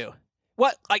yourself? you.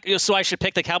 What? So I should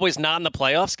pick the Cowboys not in the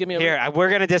playoffs? Give me a Here, we're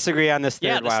going to disagree on this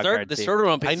third wild card. This third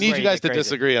one. I need you guys to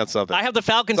disagree on something. I have the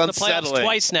Falcons in the playoffs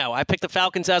twice now. I picked the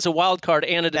Falcons as a wild card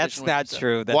and a division. That's not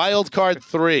true. Wild card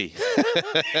 3.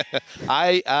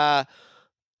 I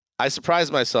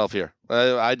surprised myself here.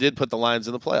 I did put the Lions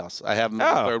in the playoffs. I have them in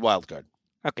the third wild card.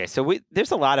 Okay, so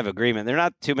there's a lot of agreement. There are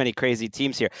not too many crazy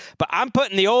teams here. But I'm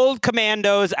putting the old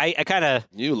Commandos. I kind of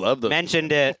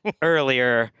mentioned it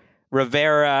earlier.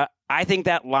 Rivera. I think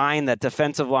that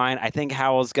defensive line, I think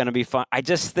Howell's going to be fun. I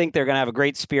just think they're going to have a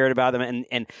great spirit about them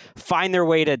and find their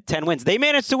way to 10 wins. They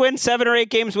managed to win 7 or 8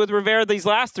 games with Rivera these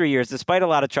last 3 years, despite a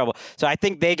lot of trouble. So I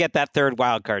think they get that third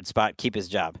wild card spot, keep his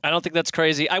job. I don't think that's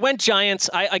crazy. I went Giants.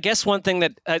 I guess one thing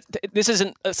that this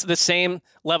isn't the same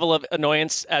level of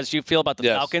annoyance as you feel about the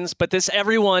Falcons, but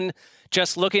everyone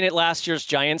just looking at last year's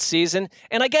Giants season,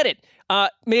 and I get it.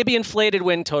 Maybe inflated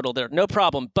win total there, no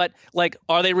problem. But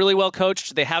are they really well coached?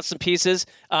 Do they have some pieces?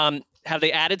 Have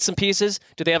they added some pieces?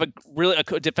 Do they have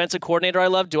a defensive coordinator I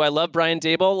love? Do I love Brian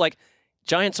Daboll?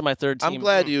 Giants are my third team. I'm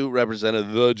glad you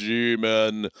represented the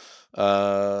G-men.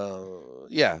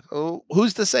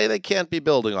 Who's to say they can't be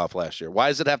building off last year? Why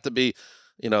does it have to be?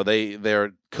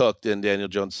 They're cooked and Daniel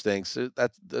Jones stinks.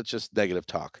 That's just negative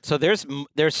talk. So there's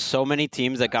so many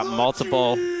teams that got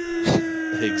multiple.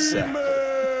 Exactly.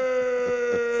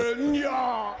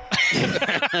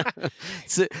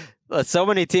 So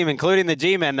many teams, including the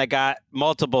G-men, that got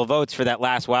multiple votes for that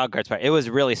last wildcard spot. It was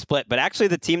really split. But actually,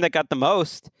 the team that got the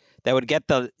most, that would get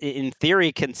the, in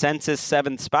theory, consensus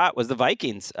 7th spot was the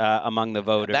Vikings among the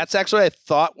voters. That's actually, I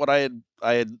thought, what I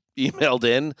had emailed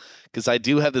in, because I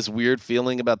do have this weird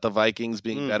feeling about the Vikings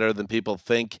being better than people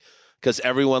think, because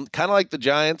everyone, kind of like the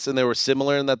Giants, and they were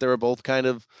similar in that they were both kind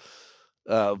of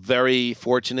very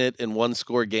fortunate in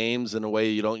one-score games in a way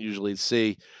you don't usually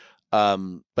see.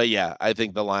 But yeah, I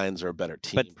think the Lions are a better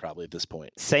team probably at this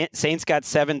point. Saints got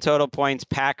 7 total points,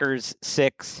 Packers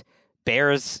 6,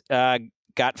 Bears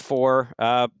got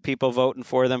 4 people voting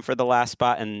for them for the last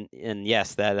spot, and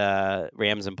yes, that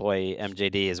Rams employee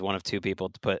MJD is one of 2 people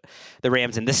to put the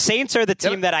Rams in. The Saints are the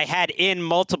team that I had in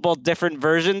multiple different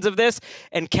versions of this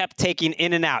and kept taking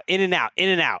in and out.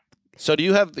 So do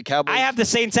you have the Cowboys? I have the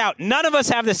Saints out. None of us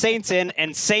have the Saints in,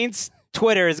 and Saints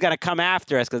Twitter is going to come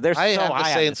after us because they're so high. I have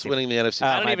the Saints winning the NFC.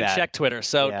 I don't even check Twitter,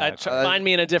 so find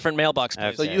me in a different mailbox,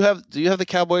 please. So do you have the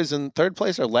Cowboys in third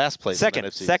place or last place?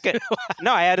 Second.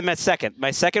 No, I had them at second.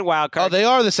 My second wild card. Oh, they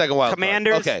are the second wild card.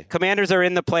 Okay. Commanders are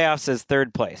in the playoffs as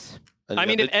third place. I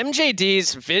mean, if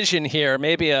MJD's vision here,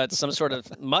 maybe some sort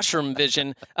of mushroom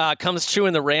vision, comes true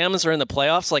in the Rams or in the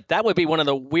playoffs, that would be one of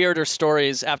the weirder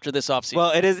stories after this offseason.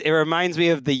 Well, it is. It reminds me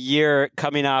of the year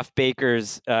coming off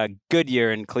Baker's good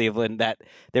year in Cleveland, that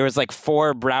there was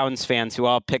 4 Browns fans who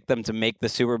all picked them to make the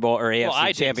Super Bowl or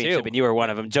AFC Championship, and you were one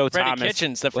of them. Freddie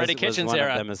Kitchens, the Freddie Kitchens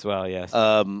era. Of them as well, yes.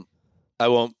 I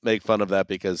won't make fun of that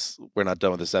because we're not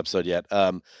done with this episode yet.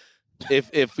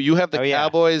 If you have the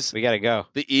Cowboys, we got to go.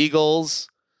 The Eagles,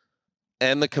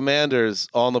 and the Commanders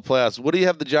all in the playoffs, what do you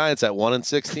have the Giants at?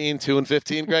 1-16,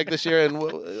 2-15, Greg, this year? And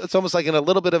it's almost like a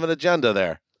little bit of an agenda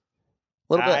there.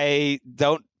 A little bit. I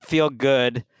don't feel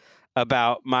good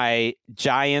about my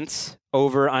Giants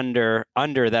over-under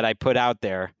that I put out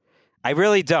there. I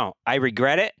really don't. I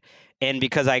regret it. And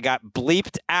because I got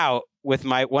bleeped out with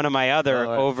one of my other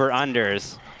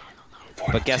over-unders.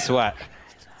 42. But guess what?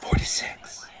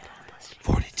 46.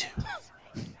 42.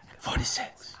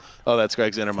 46. Oh, that's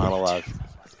Greg's inner monologue.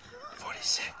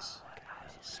 46.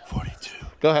 42.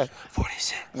 Go ahead.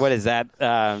 46. What is that?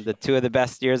 The 2 of the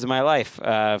best years of my life.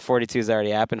 42 has already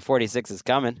happened. 46 is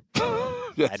coming.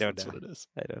 Yes, I don't know. That's what it is.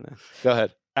 I don't know. Go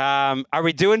ahead. Are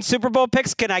we doing Super Bowl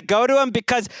picks? Can I go to them?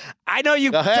 Because I know you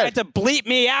tried to bleep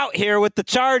me out here with the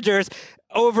Chargers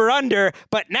over-under,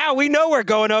 but now we know we're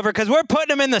going over because we're putting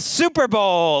them in the Super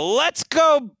Bowl. Let's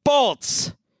go,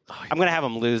 Bolts. I'm going to have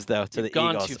them lose, though, to the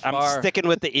Eagles. I'm sticking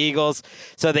with the Eagles.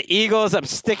 So the Eagles, I'm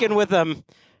sticking with them,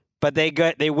 but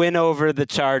they win over the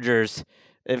Chargers.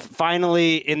 And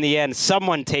finally, in the end,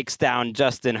 someone takes down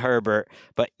Justin Herbert.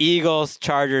 But Eagles,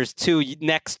 Chargers, 2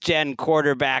 next-gen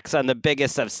quarterbacks on the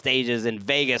biggest of stages in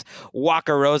Vegas.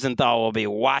 Walker Rosenthal will be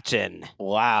watching.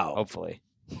 Wow. Hopefully.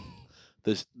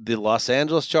 The Los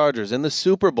Angeles Chargers in the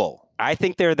Super Bowl. I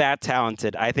think they're that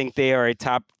talented. I think they are a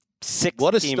top 6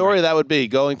 What a team story that would be,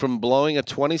 going from blowing a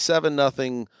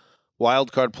 27-0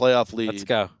 wild card playoff lead. Let's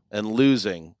go. And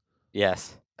losing.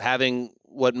 Yes. Having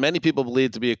what many people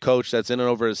believe to be a coach that's in and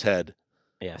over his head.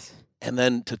 Yes. And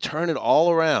then to turn it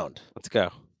all around. Let's go.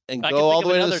 And go all the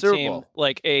way to the Super Bowl.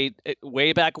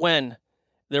 Way back when,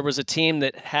 there was a team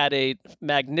that had a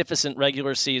magnificent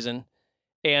regular season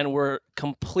and were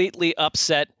completely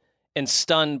upset and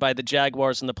stunned by the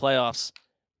Jaguars in the playoffs.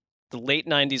 The late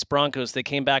 90s Broncos, they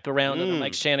came back around under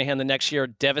Mike Shanahan the next year,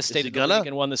 devastated the league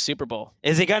and won the Super Bowl.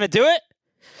 Is he going to do it?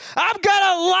 I'm going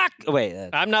to lock. Wait.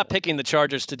 I'm not picking the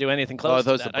Chargers to do anything close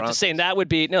to that. I'm just saying that would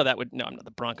be. No,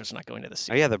 the Broncos are not going to the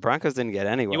Super Bowl. Oh, yeah, the Broncos didn't get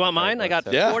anywhere. You want mine? I got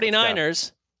the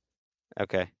 49ers.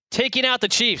 Okay. Taking out the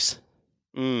Chiefs.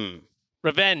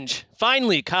 Revenge.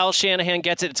 Finally, Kyle Shanahan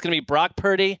gets it. It's going to be Brock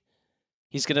Purdy.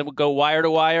 He's going to go wire to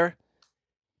wire.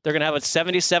 They're going to have a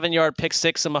 77-yard pick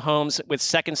six of Mahomes with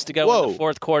seconds to go in the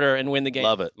fourth quarter and win the game.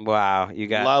 Love it. Wow, you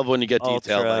got love when you get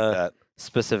detailed like that.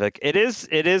 Specific. It is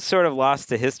sort of lost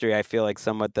to history, I feel like,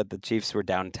 somewhat, that the Chiefs were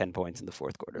down 10 points in the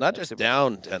fourth quarter. Not just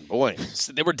down 10 points.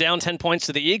 They were down 10 points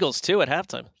to the Eagles, too, at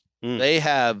halftime. They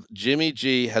have Jimmy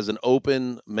G has an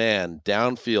open man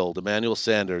downfield, Emmanuel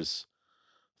Sanders,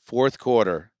 fourth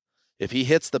quarter. If he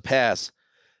hits the pass,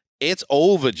 it's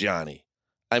over, Johnny.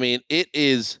 I mean, it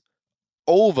is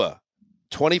over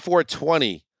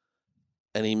 24-20,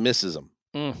 and he misses him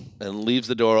and leaves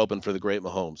the door open for the great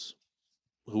Mahomes,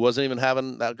 who wasn't even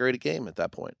having that great a game at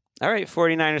that point. All right,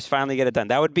 49ers finally get it done.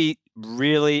 That would be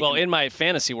really in my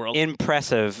fantasy world,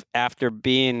 impressive after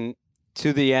being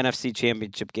to the NFC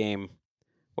Championship game,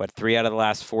 3 out of the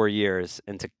last 4 years,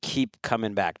 and to keep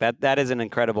coming back. That is an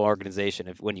incredible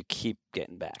organization when you keep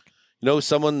getting back. You know,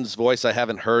 someone's voice I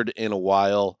haven't heard in a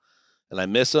while, and I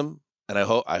miss him, and I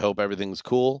hope everything's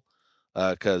cool,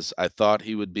 because I thought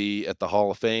he would be at the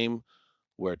Hall of Fame,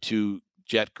 where 2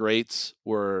 Jet greats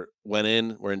were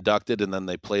inducted, and then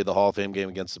they played the Hall of Fame game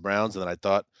against the Browns, and then I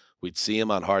thought we'd see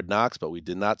him on Hard Knocks, but we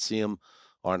did not see him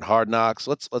on Hard Knocks.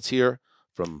 Let's hear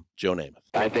from Joe Namath.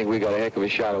 I think we got a heck of a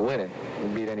shot of winning.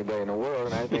 We beat anybody in the world,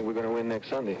 and I think we're going to win next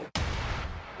Sunday.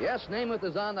 Yes, Namath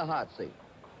is on the hot seat.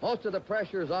 Most of the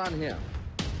pressure is on him.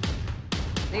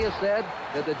 He has said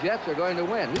that the Jets are going to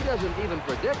win. He doesn't even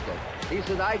predict it. He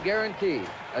said, I guarantee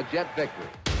a Jet victory.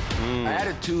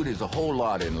 Attitude is a whole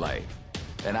lot in life.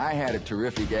 And I had a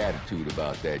terrific attitude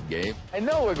about that game. I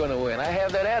know we're going to win. I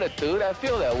have that attitude. I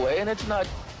feel that way. And it's not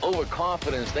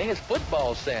overconfidence thing. It's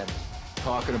football sense.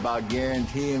 Talking about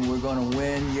guaranteeing we're going to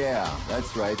win, yeah,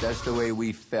 that's right. That's the way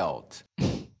we felt.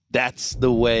 That's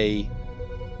the way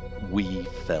we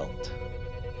felt.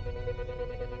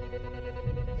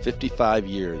 55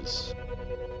 years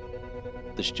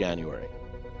this January.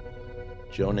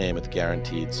 Joe Namath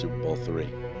guaranteed Super Bowl III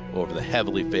over the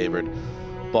heavily favored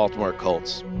Baltimore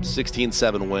Colts.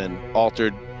 16-7 win,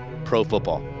 altered pro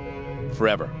football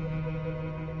forever.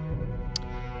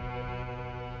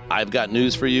 I've got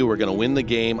news for you. We're going to win the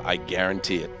game. I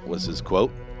guarantee it, was his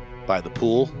quote by the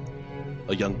pool.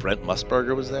 A young Brent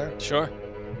Musburger was there. Sure.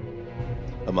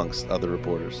 Amongst other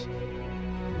reporters.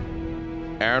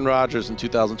 Aaron Rodgers in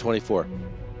 2024.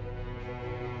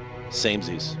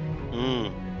 Samesies.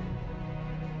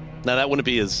 Now, that wouldn't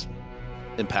be as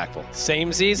impactful.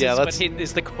 Samesies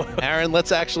is the quote. Aaron,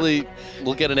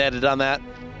 we'll get an edit on that.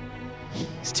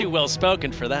 He's too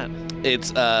well-spoken for that.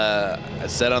 It's, I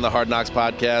said on the Hard Knocks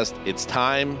podcast, it's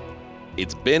time.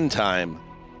 It's been time.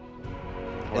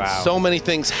 Wow. And so many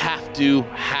things have to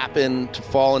happen to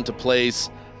fall into place,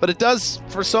 but it does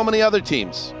for so many other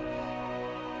teams.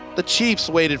 The Chiefs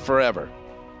waited forever.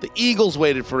 The Eagles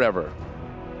waited forever.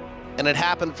 And it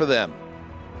happened for them.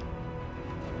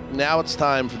 Now it's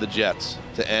time for the Jets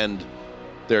to end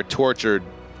their tortured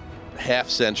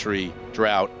half-century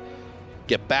drought,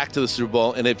 get back to the Super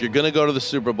Bowl, and if you're going to go to the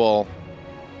Super Bowl,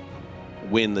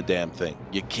 win the damn thing.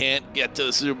 You can't get to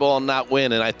the Super Bowl and not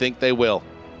win, and I think they will.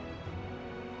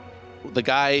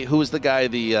 Who was the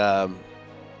guy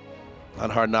on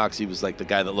Hard Knocks, he was like the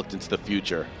guy that looked into the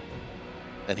future,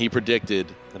 and he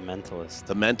predicted... The Mentalist.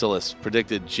 The Mentalist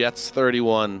predicted Jets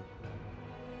 31,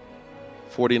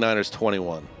 49ers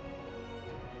 21.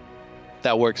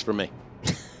 That works for me.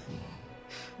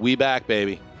 We back,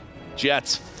 baby.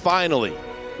 Jets finally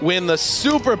win the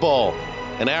Super Bowl.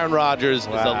 And Aaron Rodgers is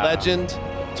a legend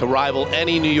to rival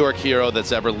any New York hero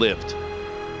that's ever lived.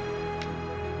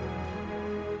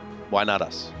 Why not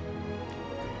us?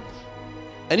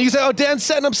 And you can say, oh, Dan's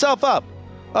setting himself up.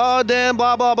 Oh, Dan,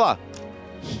 blah, blah, blah.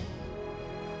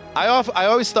 I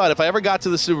always thought if I ever got to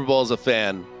the Super Bowl as a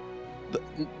fan,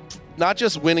 not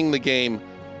just winning the game,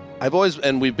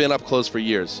 and we've been up close for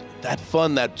years, that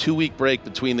 2-week break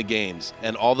between the games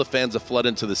and all the fans that flood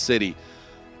into the city,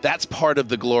 that's part of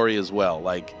the glory as well.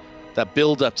 Like that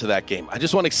build up to that game. I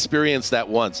just want to experience that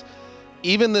once.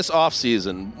 Even this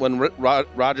offseason, when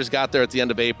Rodgers got there at the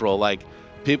end of April, like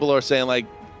people are saying like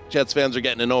Jets fans are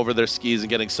getting in over their skis and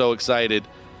getting so excited.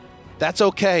 That's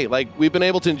okay. Like we've been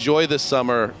able to enjoy this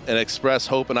summer and express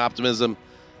hope and optimism,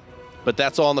 but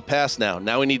that's all in the past now.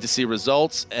 Now we need to see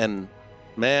results, and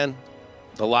man,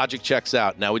 the logic checks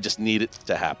out. Now we just need it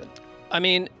to happen. I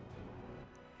mean,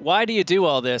 why do you do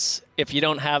all this if you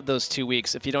don't have those 2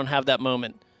 weeks, if you don't have that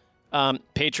moment?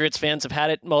 Patriots fans have had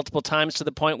it multiple times to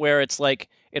the point where it's like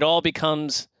it all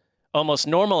becomes almost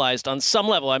normalized on some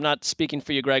level. I'm not speaking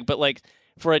for you, Greg, but like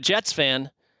for a Jets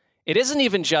fan, it isn't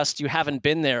even just you haven't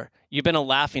been there. You've been a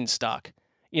laughingstock.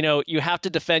 You know, you have to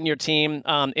defend your team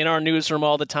in our newsroom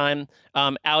all the time,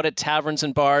 out at taverns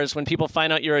and bars. When people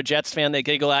find out you're a Jets fan, they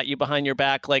giggle at you behind your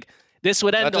back. Like, this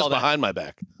would end Not just all that. behind my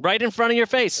back. Right in front of your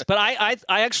face. But I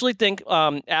actually think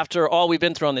after all we've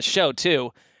been through on this show,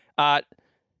 too,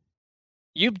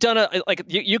 you've done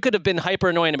you could have been hyper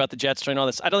annoying about the Jets during all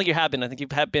this. I don't think you have been. I think you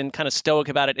have been kind of stoic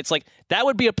about it. It's like that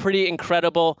would be a pretty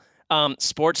incredible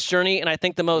sports journey. And I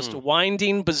think the most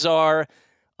winding, bizarre,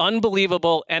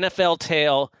 unbelievable NFL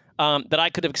tale that I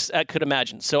could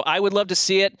imagine. So I would love to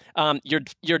see it.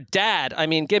 Your dad, I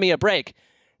mean, give me a break.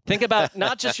 Think about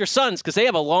not just your sons, because they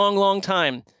have a long, long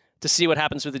time to see what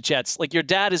happens with the Jets. Like, your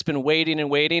dad has been waiting and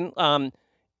waiting.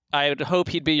 I would hope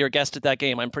he'd be your guest at that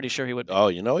game. I'm pretty sure he would be. Oh,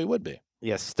 you know he would be.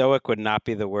 Yes, stoic would not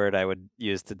be the word I would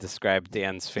use to describe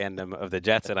Dan's fandom of the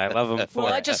Jets, and I love him for it.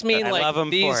 Well, I just mean, like, love him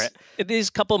for it.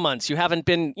 These couple months, you haven't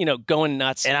been, going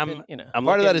nuts. And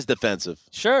part of that is defensive.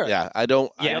 Sure. Yeah, I know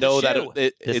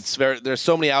that it's very. There's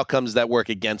so many outcomes that work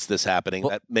against this happening.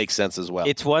 That makes sense as well.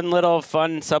 It's one little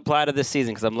fun subplot of the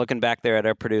season, because I'm looking back there at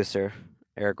our producer,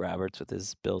 Eric Roberts, with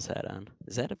his Bills hat on.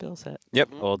 Is that a Bills hat? Yep.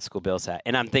 Old school Bills hat.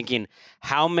 And I'm thinking,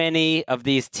 how many of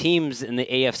these teams in the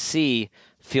AFC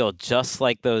feel just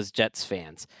like those Jets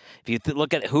fans? If you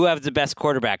look at who have the best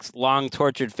quarterbacks, long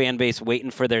tortured fan base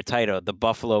waiting for their title, the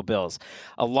Buffalo Bills.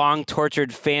 A long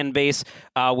tortured fan base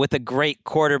with a great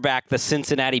quarterback, the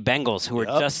Cincinnati Bengals, who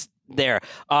are just there.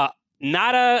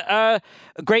 Not a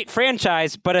great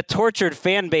franchise, but a tortured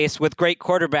fan base with great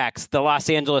quarterbacks, the Los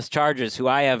Angeles Chargers, who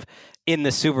I have in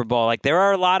the Super Bowl. Like, there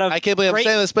are a lot of I can't believe I'm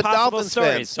saying this, but Dolphins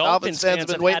fans have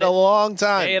been waiting a long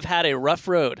time. They have had a rough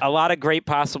road. A lot of great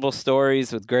possible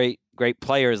stories with great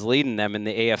players leading them in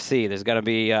the AFC. There's going to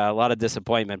be a lot of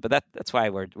disappointment, but that's why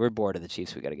we're bored of the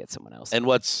Chiefs. We got to get someone else. And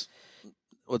what's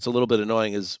a little bit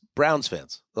annoying is Browns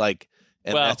fans.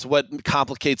 And that's what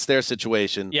complicates their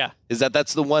situation. Yeah. Is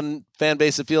that's the one fan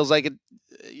base that feels like it.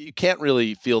 You can't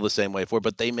really feel the same way for it,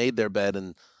 but they made their bed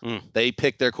and they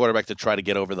picked their quarterback to try to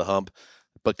get over the hump,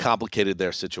 but complicated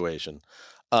their situation.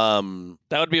 That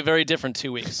would be a very different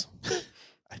 2 weeks.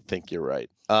 I think you're right.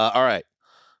 All right.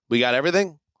 We got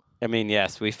everything? I mean,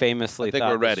 yes. We famously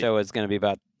thought the show was going to be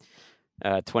about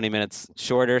 20 minutes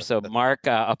shorter. So, Mark,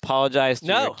 apologize to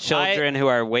your children who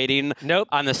are waiting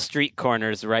on the street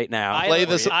corners right now. Play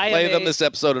them this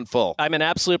episode in full. I'm an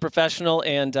absolute professional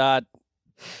and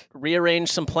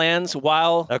rearranged some plans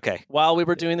while we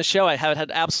were doing the show. I have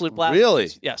had absolute blast. Really?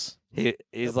 Yes.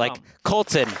 He's like,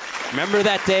 Colton, remember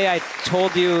that day I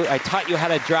taught you how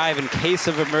to drive in case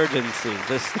of emergency?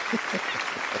 Just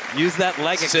use that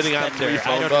leg Sitting extender. on 3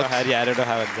 phone I don't know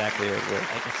how exactly it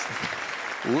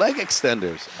works. Leg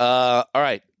extenders. All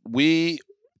right. We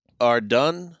are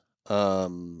done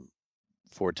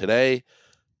for today,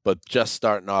 but just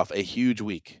starting off a huge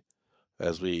week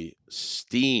as we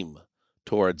steam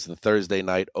towards the Thursday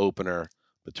night opener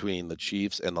between the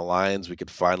Chiefs and the Lions. We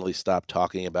could finally stop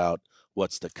talking about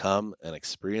what's to come and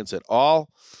experience it all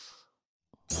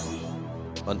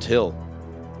until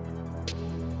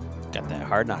got that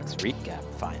Hard Knocks recap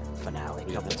finale.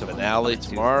 Finale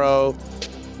tomorrow.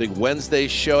 Big Wednesday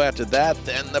show after that.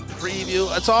 Then the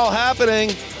preview. It's all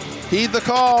happening. Heed the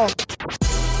call.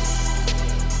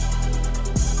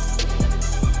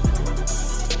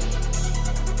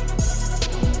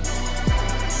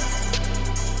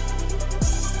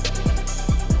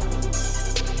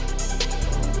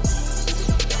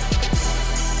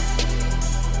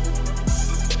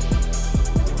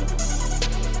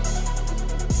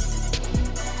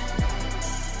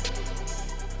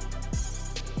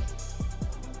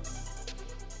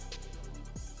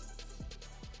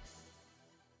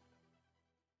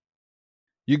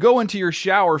 You go into your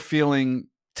shower feeling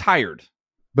tired,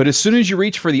 but as soon as you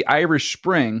reach for the Irish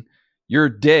Spring, your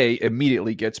day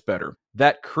immediately gets better.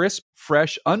 That crisp,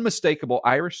 fresh, unmistakable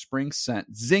Irish Spring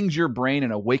scent zings your brain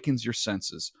and awakens your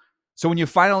senses. So when you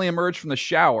finally emerge from the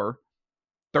shower,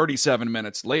 37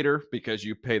 minutes later, because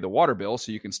you pay the water bill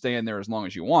so you can stay in there as long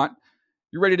as you want,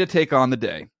 you're ready to take on the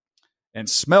day. And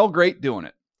smell great doing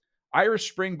it.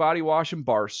 Irish Spring Body Wash and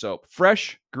Bar Soap.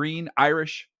 Fresh, green,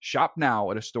 Irish. Shop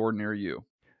now at a store near you.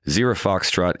 Zero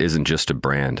Foxtrot isn't just a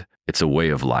brand, it's a way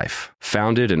of life.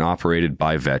 Founded and operated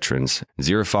by veterans,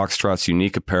 Zero Foxtrot's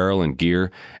unique apparel and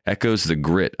gear echoes the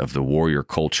grit of the warrior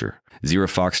culture. Zero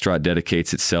Foxtrot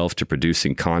dedicates itself to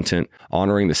producing content,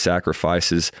 honoring the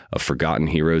sacrifices of forgotten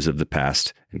heroes of the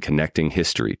past, and connecting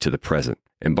history to the present.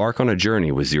 Embark on a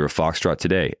journey with Zero Foxtrot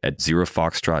today at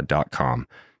zerofoxtrot.com.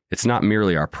 It's not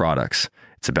merely our products,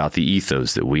 it's about the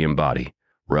ethos that we embody.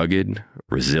 Rugged,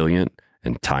 resilient,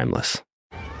 and timeless.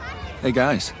 Hey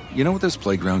guys, you know what this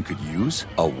playground could use?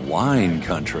 A wine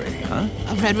country, huh?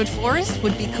 A redwood forest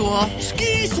would be cool.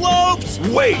 Ski slopes!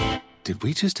 Wait! Did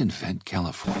we just invent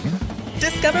California?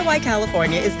 Discover why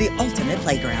California is the ultimate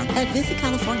playground at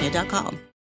visitcalifornia.com.